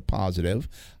 0.9. That's a positive.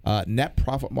 Net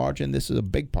profit margin, this is a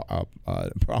big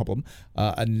problem.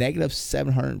 A negative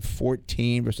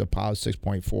 714 versus a positive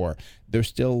 6.4. They're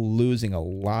still losing a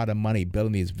lot of money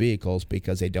building these vehicles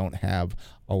because they don't have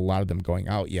a lot of them going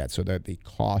out yet. So that the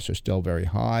costs are still very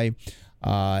high.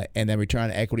 And then return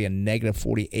on equity, a negative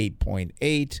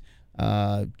 48.8.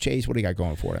 Chase, what do you got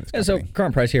going for it in this company? So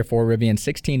current price here for Rivian,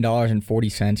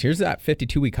 $16.40. Here's that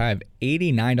 52-week high of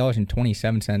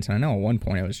 $89.27. And I know at one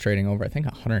point it was trading over, I think,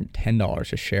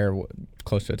 $110 a share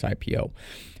close to its IPO.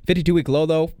 52-week low,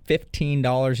 though,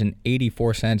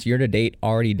 $15.84. Year-to-date,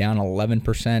 already down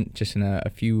 11% just in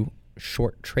a few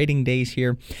short trading days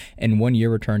here. And 1 year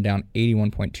return down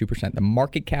 81.2%. The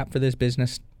market cap for this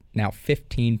business, now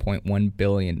 $15.1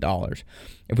 billion.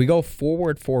 If we go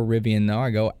forward for Rivian,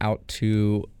 though,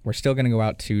 we're still going to go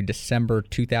out to December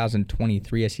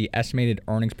 2023. I see estimated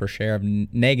earnings per share of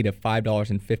negative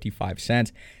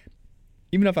 $5.55.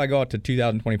 Even if I go out to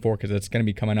 2024, because it's going to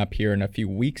be coming up here in a few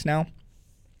weeks now,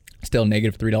 still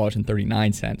negative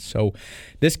 $3.39. So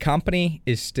this company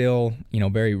is still,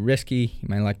 very risky. You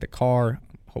might like the car.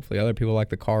 Hopefully other people like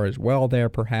the car as well there,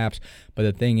 perhaps. But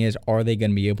the thing is, are they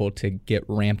going to be able to get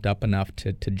ramped up enough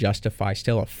to justify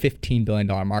still a $15 billion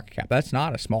market cap? That's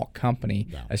not a small company,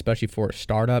 especially for a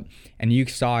startup. And you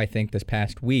saw, I think, this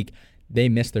past week, they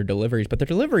missed their deliveries. But their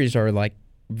deliveries are like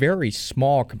very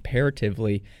small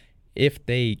comparatively. If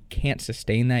they can't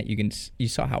sustain that, you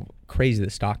saw how crazy the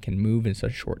stock can move in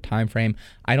such a short time frame.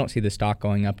 I don't see the stock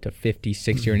going up to 50,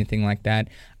 60 or anything like that.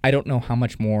 I don't know how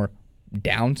much more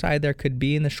downside there could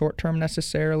be in the short term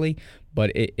necessarily,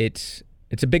 but it's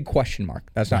a big question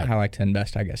mark. That's not how I like to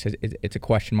invest, I guess. It's a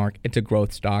question mark. It's a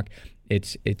growth stock.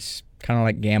 It's kind of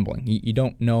like gambling. You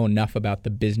don't know enough about the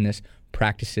business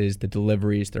practices, the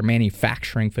deliveries, their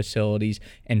manufacturing facilities,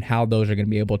 and how those are going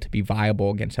to be able to be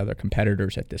viable against other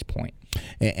competitors at this point.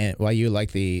 And while you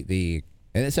like the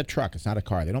and it's a truck, it's not a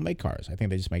car. They don't make cars. I think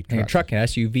they just make trucks. And a truck, and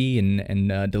SUV,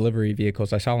 and delivery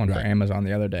vehicles. I saw one for Amazon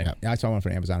the other day. Yeah, I saw one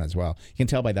for Amazon as well. You can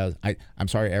tell by those. I'm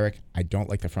sorry, Eric. I don't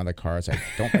like the front of the cars. I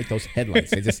don't like those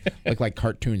headlights. They just look like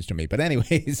cartoons to me. But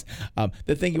anyways,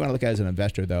 the thing you want to look at as an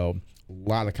investor, though, a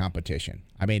lot of competition.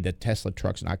 I mean, the Tesla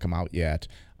truck's not come out yet.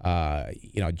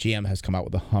 GM has come out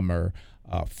with the Hummer.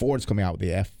 Ford's coming out with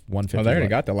the F-150. Oh, they already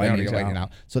got the Lightning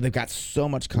out. So they've got so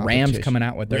much competition. Ram's coming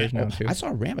out with theirs now, too. I saw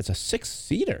a Ram. It's a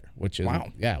 6-seater, which is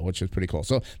which is pretty cool.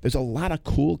 So there's a lot of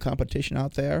cool competition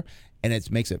out there, and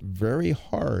it makes it very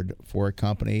hard for a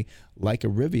company like a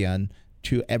Rivian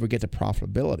to ever get to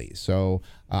profitability. So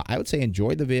I would say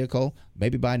enjoy the vehicle,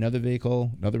 maybe buy another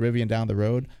vehicle, another Rivian down the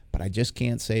road, but I just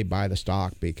can't say buy the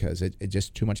stock because it's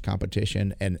just too much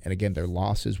competition. And again, their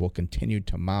losses will continue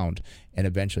to mount, and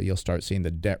eventually you'll start seeing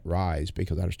the debt rise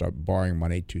because they'll start borrowing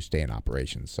money to stay in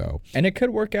operations. So, and it could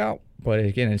work out, but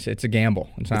again, it's a gamble.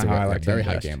 It's not how I like to very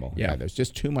high invest. gamble. Yeah, there's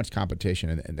just too much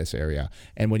competition in this area.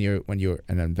 And when you're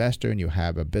an investor and you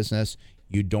have a business,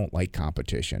 you don't like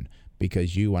competition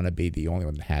because you want to be the only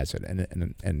one that has it.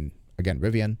 And again,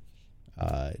 Rivian,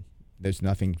 there's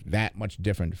nothing that much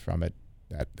different from it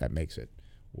that makes it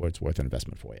where it's worth an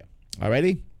investment for you. All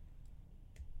righty?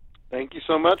 Thank you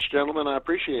so much, gentlemen. I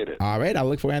appreciate it. All right. I'll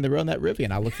look for you on the road in that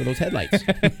Rivian. I'll look for those headlights.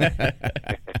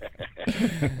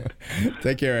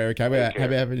 Take care, Eric. Have a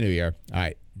happy New Year. All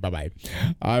right. Bye-bye.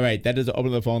 All right. That is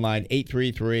open the phone line,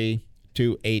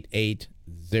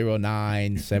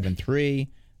 833-288-0973.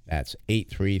 That's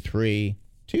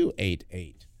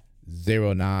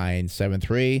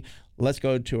 833-288-0973. Let's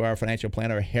go to our financial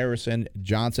planner, Harrison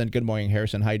Johnson. Good morning,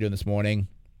 Harrison. How are you doing this morning?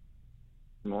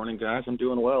 Good morning, guys. I'm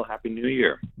doing well. Happy New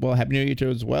Year. Well, Happy New Year to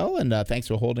you as well, and thanks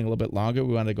for holding a little bit longer.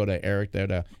 We wanted to go to Eric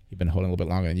there. You've been holding a little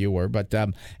bit longer than you were. But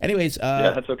anyways.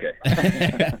 Yeah, that's okay.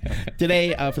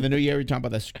 Today, for the new year, we're talking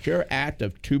about the Secure Act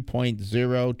of 2.0,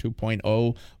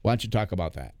 2.0. Why don't you talk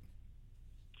about that?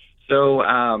 So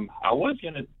I was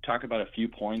going to talk about a few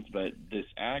points, but this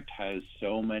act has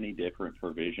so many different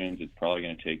provisions. It's probably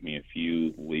going to take me a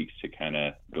few weeks to kind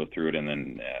of go through it and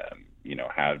then,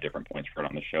 have different points for it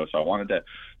on the show. So I wanted to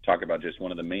talk about just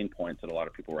one of the main points that a lot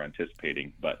of people were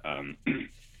anticipating. But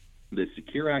the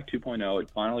Secure Act 2.0, it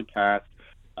finally passed.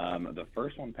 The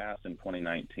first one passed in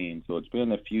 2019, so it's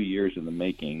been a few years in the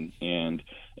making, and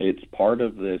it's part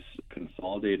of this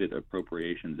Consolidated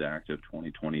Appropriations Act of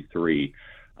 2023.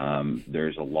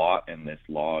 There's a lot in this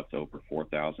law. It's over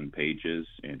 4,000 pages,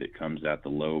 and it comes at the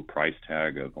low price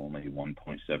tag of only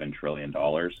 $1.7 trillion.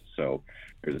 So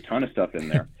there's a ton of stuff in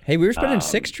there. Hey, we were spending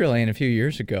 $6 trillion a few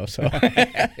years ago. So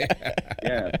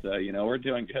yeah, so we're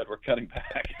doing good. We're cutting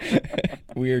back.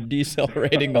 We are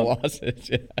decelerating the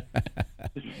losses.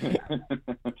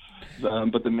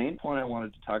 But the main point I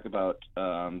wanted to talk about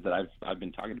that I've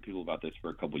been talking to people about this for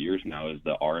a couple of years now is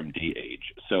the RMD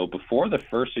age. So before the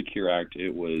first Secure Act,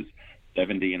 it was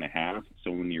 70 and a half. So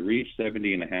when you reach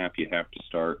 70 and a half, you have to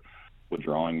start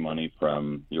withdrawing money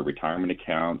from your retirement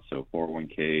accounts, so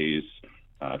 401ks,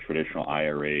 traditional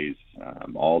IRAs,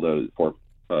 all those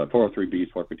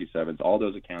 403bs, 457s, all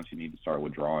those accounts you need to start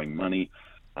withdrawing money.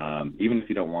 Even if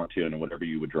you don't want to, and whatever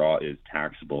you withdraw is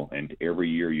taxable. And every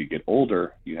year you get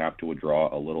older, you have to withdraw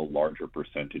a little larger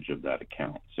percentage of that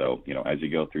account. So, as you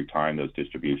go through time, those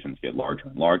distributions get larger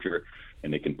and larger,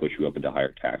 and they can push you up into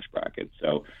higher tax brackets.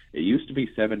 So it used to be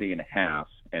 70 and a half,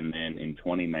 and then in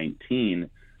 2019,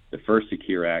 the first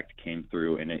Secure Act came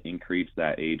through, and it increased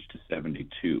that age to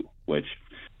 72, which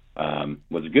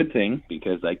was a good thing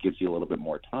because that gives you a little bit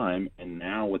more time. And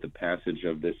now with the passage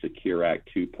of the Secure Act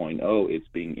 2.0, it's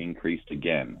being increased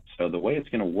again. So the way it's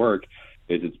going to work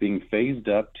is it's being phased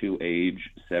up to age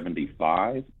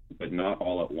 75, but not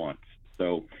all at once.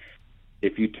 So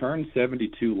if you turned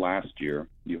 72 last year,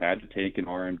 you had to take an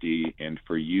RMD, and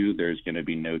for you, there's going to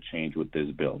be no change with this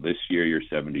bill. This year, you're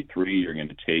 73, you're going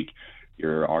to take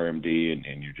your RMD,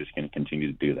 and you're just going to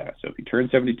continue to do that. So if you turned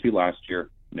 72 last year,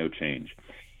 no change.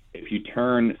 If you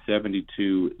turn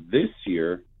 72 this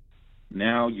year,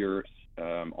 now your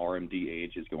RMD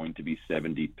age is going to be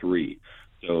 73.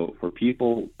 So for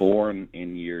people born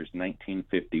in years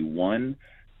 1951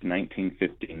 to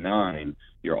 1959,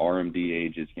 your RMD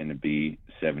age is going to be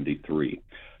 73.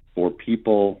 For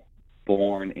people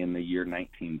born in the year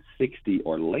 1960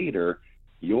 or later,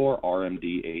 your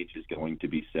RMD age is going to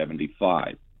be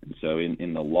 75. And so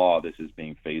in the law, this is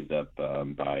being phased up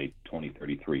by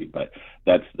 2033. But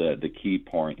that's the key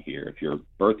point here. If your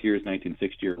birth year is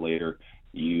 1960 or later,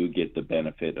 you get the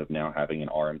benefit of now having an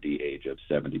RMD age of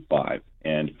 75.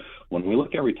 And when we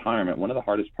look at retirement, one of the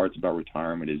hardest parts about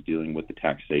retirement is dealing with the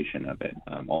taxation of it.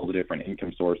 All the different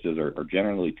income sources are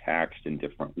generally taxed in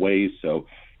different ways. So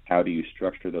how do you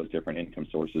structure those different income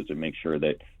sources to make sure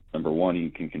that, number one, you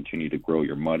can continue to grow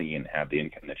your money and have the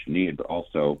income that you need, but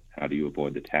also how do you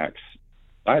avoid the tax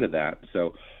side of that?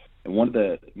 So one of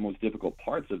the most difficult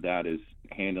parts of that is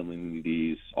handling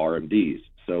these RMDs.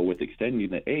 So with extending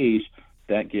the age,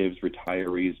 that gives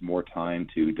retirees more time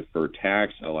to defer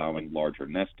tax, allowing larger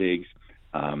nest eggs.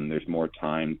 There's more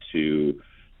time to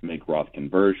make Roth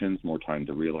conversions, more time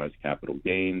to realize capital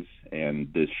gains,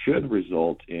 and this should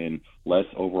result in less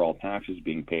overall taxes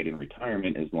being paid in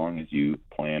retirement as long as you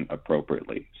plan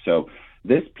appropriately. So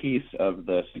this piece of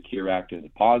the Secure Act is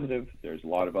positive. There's a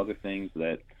lot of other things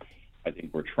that I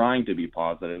think we're trying to be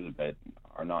positive, but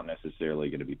are not necessarily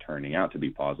going to be turning out to be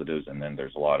positives. And then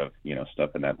there's a lot of,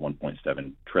 stuff in that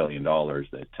 $1.7 trillion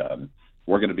that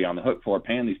we're going to be on the hook for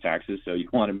paying these taxes. So you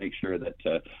want to make sure that,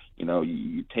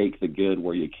 you take the good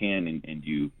where you can and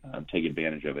you take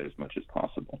advantage of it as much as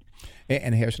possible.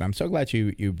 And Harrison, I'm so glad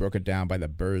you broke it down by the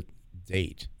birth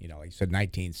date, like you said,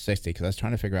 1960, because I was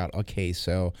trying to figure out, okay,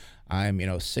 so I'm,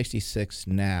 66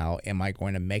 now. Am I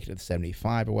going to make it to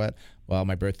 75 or what? Well,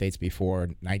 my birth date's before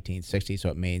 1960, so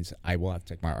it means I will have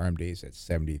to take my RMDs at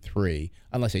 73,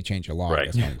 unless they change the law Right. I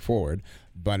guess, going forward.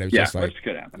 But it was just like, which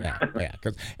could happen. yeah.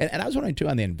 And I was wondering, too,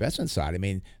 on the investment side, I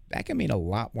mean, that can mean a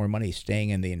lot more money staying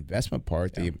in the investment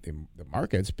part, the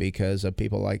markets, because of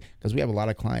people because we have a lot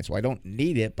of clients. Well, I don't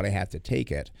need it, but I have to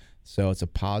take it. So it's a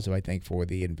positive, I think, for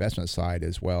the investment side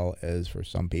as well as for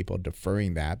some people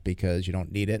deferring that because you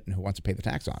don't need it and who wants to pay the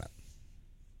tax on it.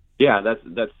 Yeah, that's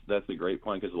a great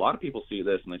point, because a lot of people see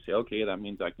this and they say, okay, that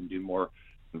means I can do more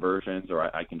conversions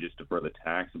or I can just defer the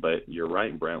tax. But you're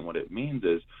right, Brent. What it means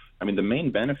is, the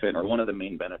main benefit, or one of the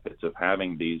main benefits of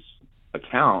having these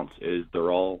accounts, is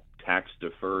they're all tax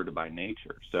deferred by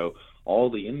nature. So all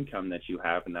the income that you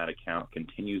have in that account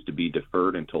continues to be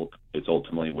deferred until it's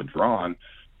ultimately withdrawn.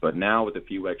 But now with a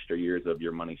few extra years of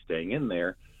your money staying in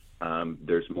there,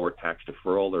 there's more tax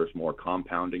deferral, there's more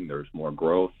compounding, there's more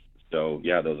growth. So,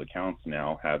 yeah, those accounts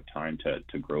now have time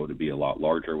to grow to be a lot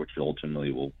larger, which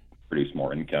ultimately will produce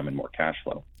more income and more cash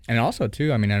flow. And also,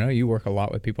 too, I know you work a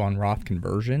lot with people on Roth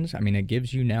conversions. It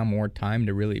gives you now more time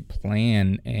to really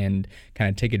plan and kind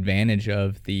of take advantage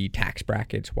of the tax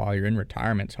brackets while you're in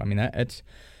retirement. So, that's,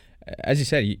 as you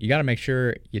said, you got to make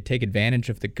sure you take advantage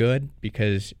of the good,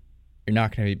 because you're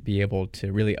not going to be able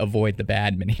to really avoid the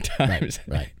bad many times.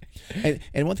 Right.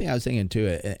 And one thing I was thinking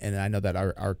too, and I know that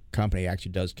our company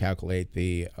actually does calculate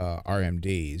the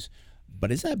RMDs, but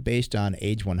is that based on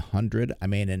age 100?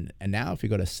 And now if you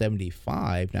go to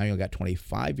 75, now you've got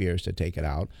 25 years to take it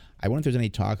out. I wonder if there's any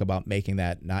talk about making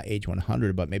that not age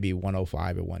 100, but maybe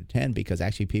 105 or 110, because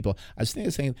actually people, I was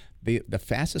saying the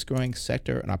fastest growing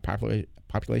sector in our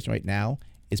population right now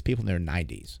is people in their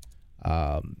 90s.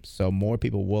 So more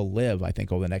people will live, I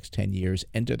think, over the next 10 years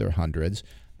into their hundreds.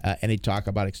 Any talk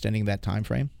about extending that time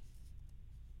frame?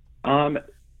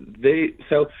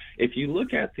 So if you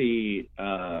look at the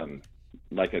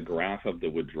like a graph of the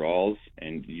withdrawals,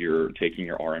 and you're taking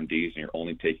your RMDs and you're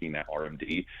only taking that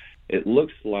RMD, it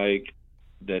looks like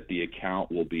that the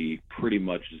account will be pretty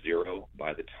much zero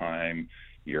by the time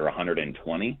you're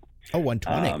 120. Oh,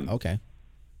 120. Okay.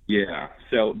 Yeah.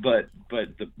 So, but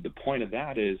the point of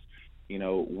that is,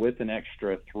 with an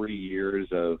extra 3 years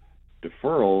of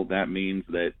deferral, that means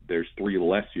that there's 3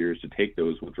 less years to take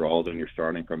those withdrawals, and you're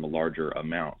starting from a larger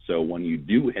amount. So when you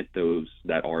do hit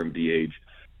that RMD age,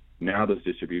 now those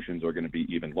distributions are going to be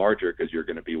even larger, because you're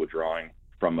going to be withdrawing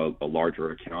from a larger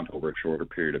account over a shorter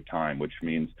period of time, which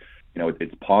means,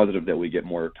 it's positive that we get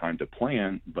more time to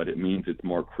plan, but it means it's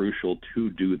more crucial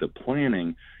to do the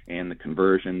planning and the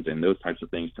conversions and those types of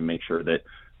things to make sure that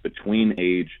between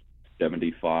age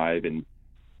 75 and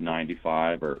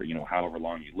 95, or however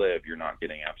long you live, you're not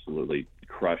getting absolutely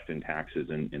crushed in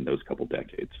taxes in those couple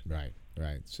decades. Right.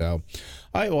 So,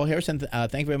 all right. Well, Harrison,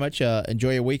 thank you very much.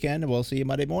 Enjoy your weekend, and we'll see you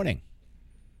Monday morning.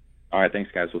 All right.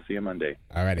 Thanks, guys. We'll see you Monday.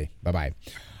 All righty. Bye-bye.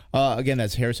 Again,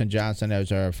 that's Harrison Johnson.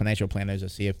 As our financial planner, as a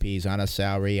CFP. He's on a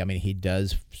salary. He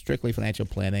does strictly financial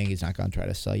planning. He's not going to try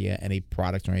to sell you any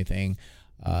product or anything.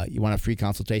 You want a free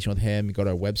consultation with him, you go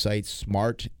to our website,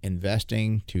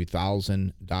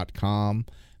 smartinvesting2000.com.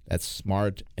 That's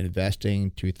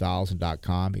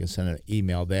smartinvesting2000.com. You can send an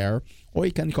email there, or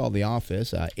you can call the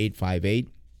office,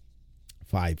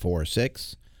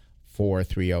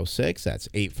 858-546-4306. That's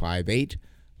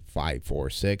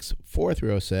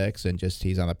 858-546-4306. And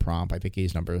he's on the prompt. I think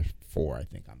he's number 4, on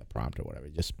the prompt or whatever.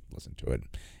 Just listen to it.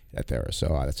 There. So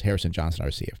that's Harrison Johnson, our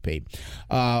CFP.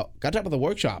 Got to talk about the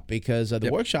workshop, because the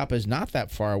workshop is not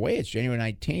that far away. It's January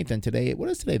 19th, and today, what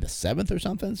is today, the 7th or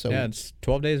something? So yeah, it's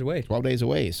 12 days away. 12 days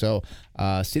away. So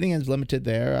seating is limited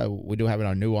there. We do have it in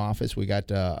our new office. We got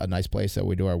a nice place that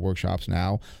we do our workshops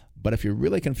now. But if you're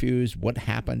really confused what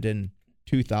happened in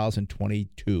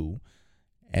 2022,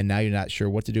 and now you're not sure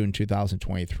what to do in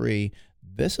 2023,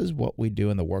 this is what we do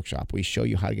in the workshop. We show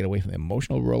you how to get away from the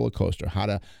emotional roller coaster, how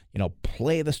to,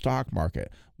 play the stock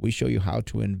market. We show you how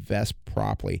to invest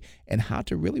properly and how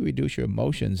to really reduce your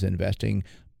emotions investing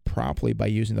properly by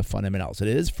using the fundamentals. It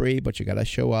is free, but you got to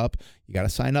show up. You got to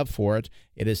sign up for it.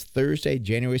 It is Thursday,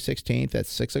 January 16th at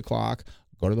 6 o'clock.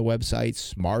 Go to the website,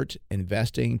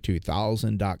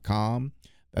 smartinvesting2000.com.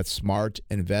 That's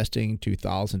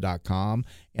smartinvesting2000.com.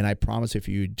 And I promise if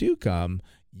you do come,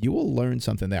 you will learn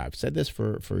something there. I've said this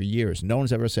for years. No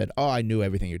one's ever said, oh, I knew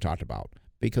everything you talked about.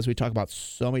 Because we talk about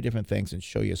so many different things and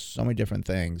show you so many different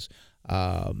things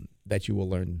that you will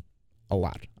learn a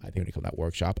lot, I think, when you come to that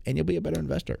workshop. And you'll be a better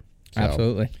investor. So,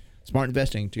 Absolutely.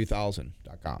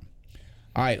 Smartinvesting2000.com.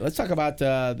 All right, let's talk about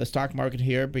the stock market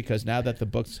here, because now that the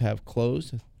books have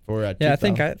closed for I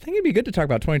think it'd be good to talk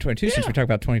about 2022 since we talked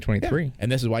about 2023. Yeah.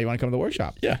 And this is why you want to come to the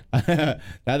workshop. Yeah. Now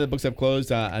that the books have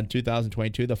closed on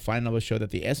 2022, the final numbers show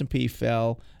that the S&P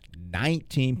fell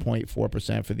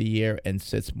 19.4% for the year and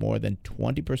sits more than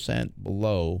 20%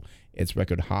 below its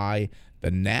record high.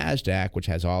 The NASDAQ, which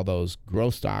has all those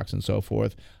growth stocks and so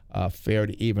forth,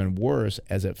 fared even worse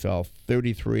as it fell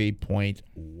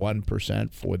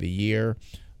 33.1% for the year.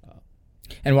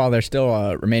 And while there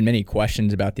still remain many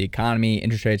questions about the economy,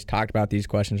 interest rates, talked about these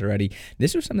questions already,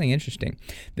 this was something interesting.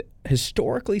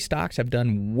 Historically, stocks have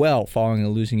done well following a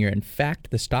losing year. In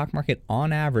fact, the stock market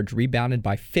on average rebounded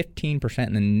by 15%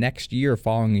 in the next year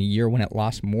following a year when it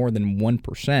lost more than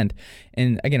 1%.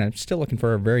 And again, I'm still looking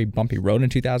for a very bumpy road in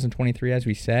 2023, as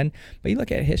we said. But you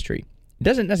look at history. It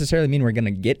doesn't necessarily mean we're going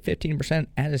to get 15%.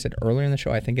 As I said earlier in the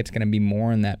show, I think it's going to be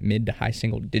more in that mid to high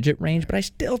single digit range, but I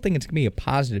still think it's going to be a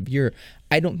positive year.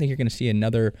 I don't think you're going to see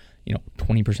another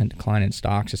 20% decline in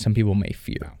stocks, as some people may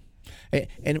fear.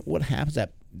 And what happens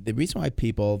that the reason why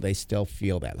people, they still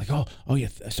feel that, like, oh yeah,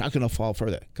 the stock's going to fall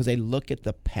further, because they look at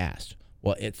the past.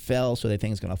 Well, it fell, so they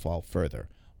think it's going to fall further.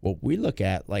 What we look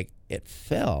at, like, it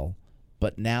fell,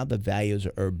 but now the values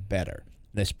are better.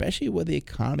 And especially with the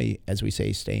economy, as we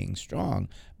say, staying strong,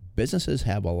 businesses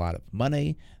have a lot of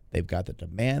money. They've got the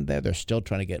demand there. They're still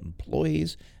trying to get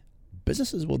employees.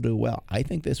 Businesses will do well. I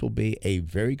think this will be a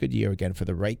very good year again for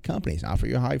the right companies. Not for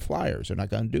your high flyers. They're not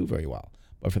going to do very well.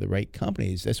 But for the right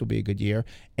companies, this will be a good year.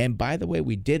 And by the way,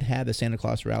 we did have the Santa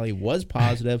Claus rally was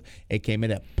positive. It came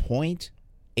in at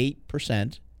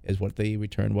 0.8%. Is what the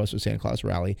return was for Santa Claus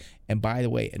rally. And by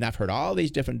the way, and I've heard all these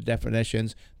different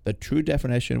definitions, the true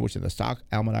definition, which in the stock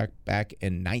almanac back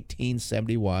in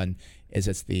 1971, is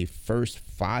it's the first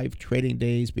 5 trading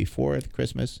days before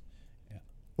Christmas.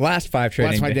 Last 5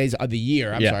 days of the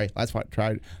year. I'm sorry. Last 5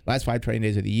 trading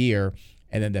days of the year,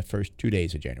 and then the first 2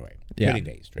 days of January. Trading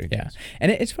days.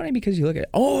 And it's funny because you look at,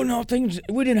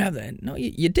 we didn't have that. No,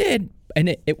 you did. And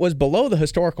it was below the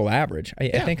historical average.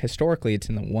 I think historically it's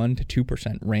in the 1% to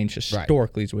 2% range.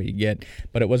 Historically is what you get.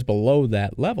 But it was below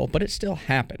that level, but it still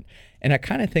happened. And I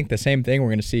kind of think the same thing we're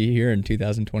going to see here in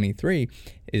 2023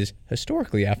 is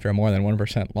historically after a more than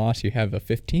 1% loss, you have a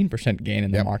 15% gain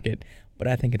in the market. But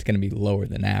I think it's going to be lower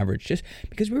than average just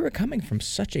because we were coming from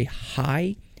such a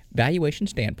high valuation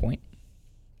standpoint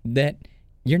that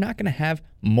you're not going to have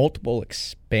multiple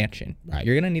expansion. Right.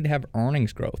 You're going to need to have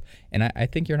earnings growth. And I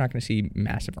think you're not going to see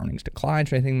massive earnings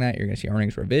declines or anything like that. You're going to see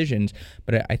earnings revisions.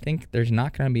 But I think there's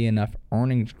not going to be enough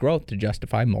earnings growth to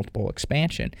justify multiple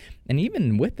expansion. And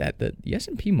even with that, the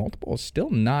S&P multiple is still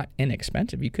not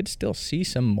inexpensive. You could still see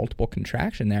some multiple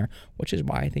contraction there, which is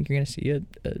why I think you're going to see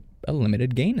a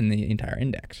limited gain in the entire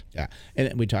index. Yeah,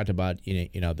 and we talked about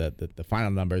the final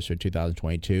numbers for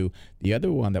 2022. The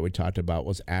other one that we talked about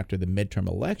was after the midterm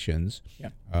elections. Yeah.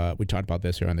 We talked about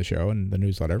this here on the show and the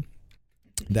newsletter,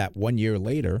 that 1 year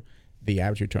later, the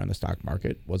average return on the stock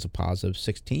market was a positive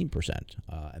 16%,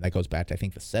 and that goes back to, I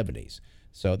think, the 70s.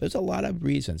 So there's a lot of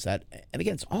reasons that, and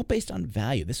again, it's all based on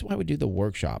value. This is why we do the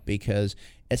workshop, because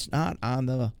it's not on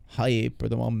the hype or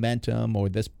the momentum or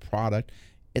this product.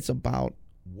 It's about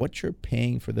what you're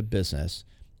paying for the business,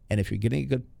 and if you're getting a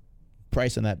good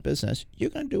price on that business,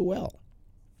 you're going to do well.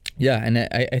 Yeah, and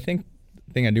I think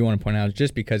the thing I do want to point out is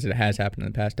just because it has happened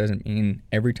in the past doesn't mean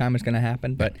every time it's going to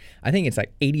happen, but I think it's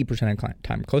like 80% of the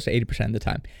time, close to 80% of the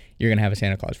time, you're going to have a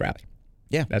Santa Claus rally.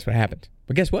 Yeah. That's what happens.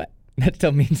 But guess what? That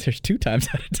still means there's 2 times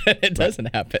out of 10 it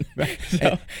doesn't happen. Right.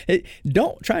 So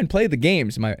don't try and play the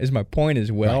games, is my point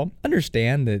as well. Right.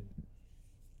 Understand that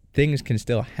things can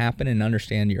still happen and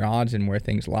understand your odds and where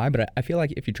things lie. But I feel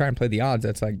like if you try and play the odds,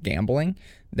 that's like gambling.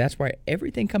 That's why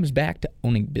everything comes back to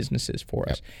owning businesses for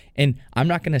us. And I'm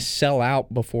not going to sell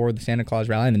out before the Santa Claus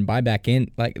rally and then buy back in.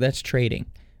 Like, that's trading.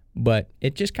 But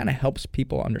it just kind of helps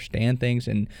people understand things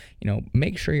and,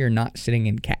 make sure you're not sitting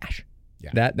in cash.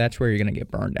 Yeah. That's where you're going to get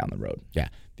burned down the road. Yeah.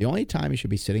 The only time you should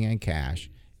be sitting in cash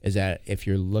is that if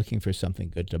you're looking for something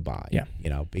good to buy,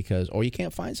 because, or you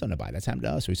can't find something to buy. That's happened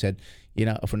to us. We said,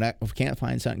 if we can't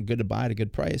find something good to buy at a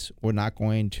good price, we're not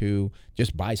going to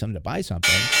just buy something to buy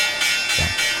something.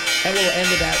 And we'll end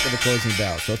that with a closing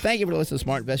bell. So thank you for listening to the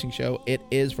Smart Investing Show. It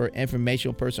is for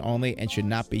informational purpose only and should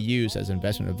not be used as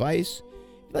investment advice. If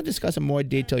you'd like to discuss in more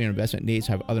detail your investment needs,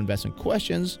 have other investment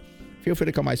questions, feel free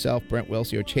to call myself, Brent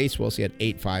Wilsey, or Chase Wilsey at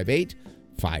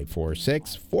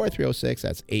 858-546-4306.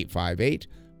 That's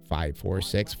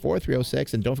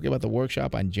 858-546-4306. And don't forget about the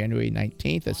workshop on January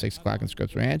 19th at 6 o'clock in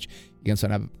Scripps Ranch. You can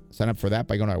sign up for that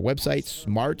by going to our website,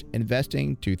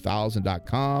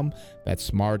 smartinvesting2000.com. That's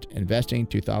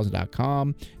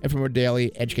smartinvesting2000.com. And for more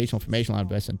daily educational information on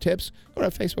investment tips, go to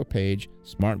our Facebook page,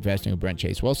 Smart Investing with Brent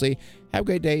Chase Wilsey. Have a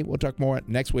great day. We'll talk more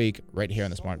next week right here on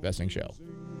the Smart Investing Show.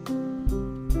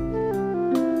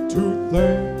 To think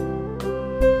that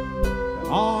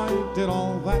I did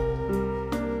all that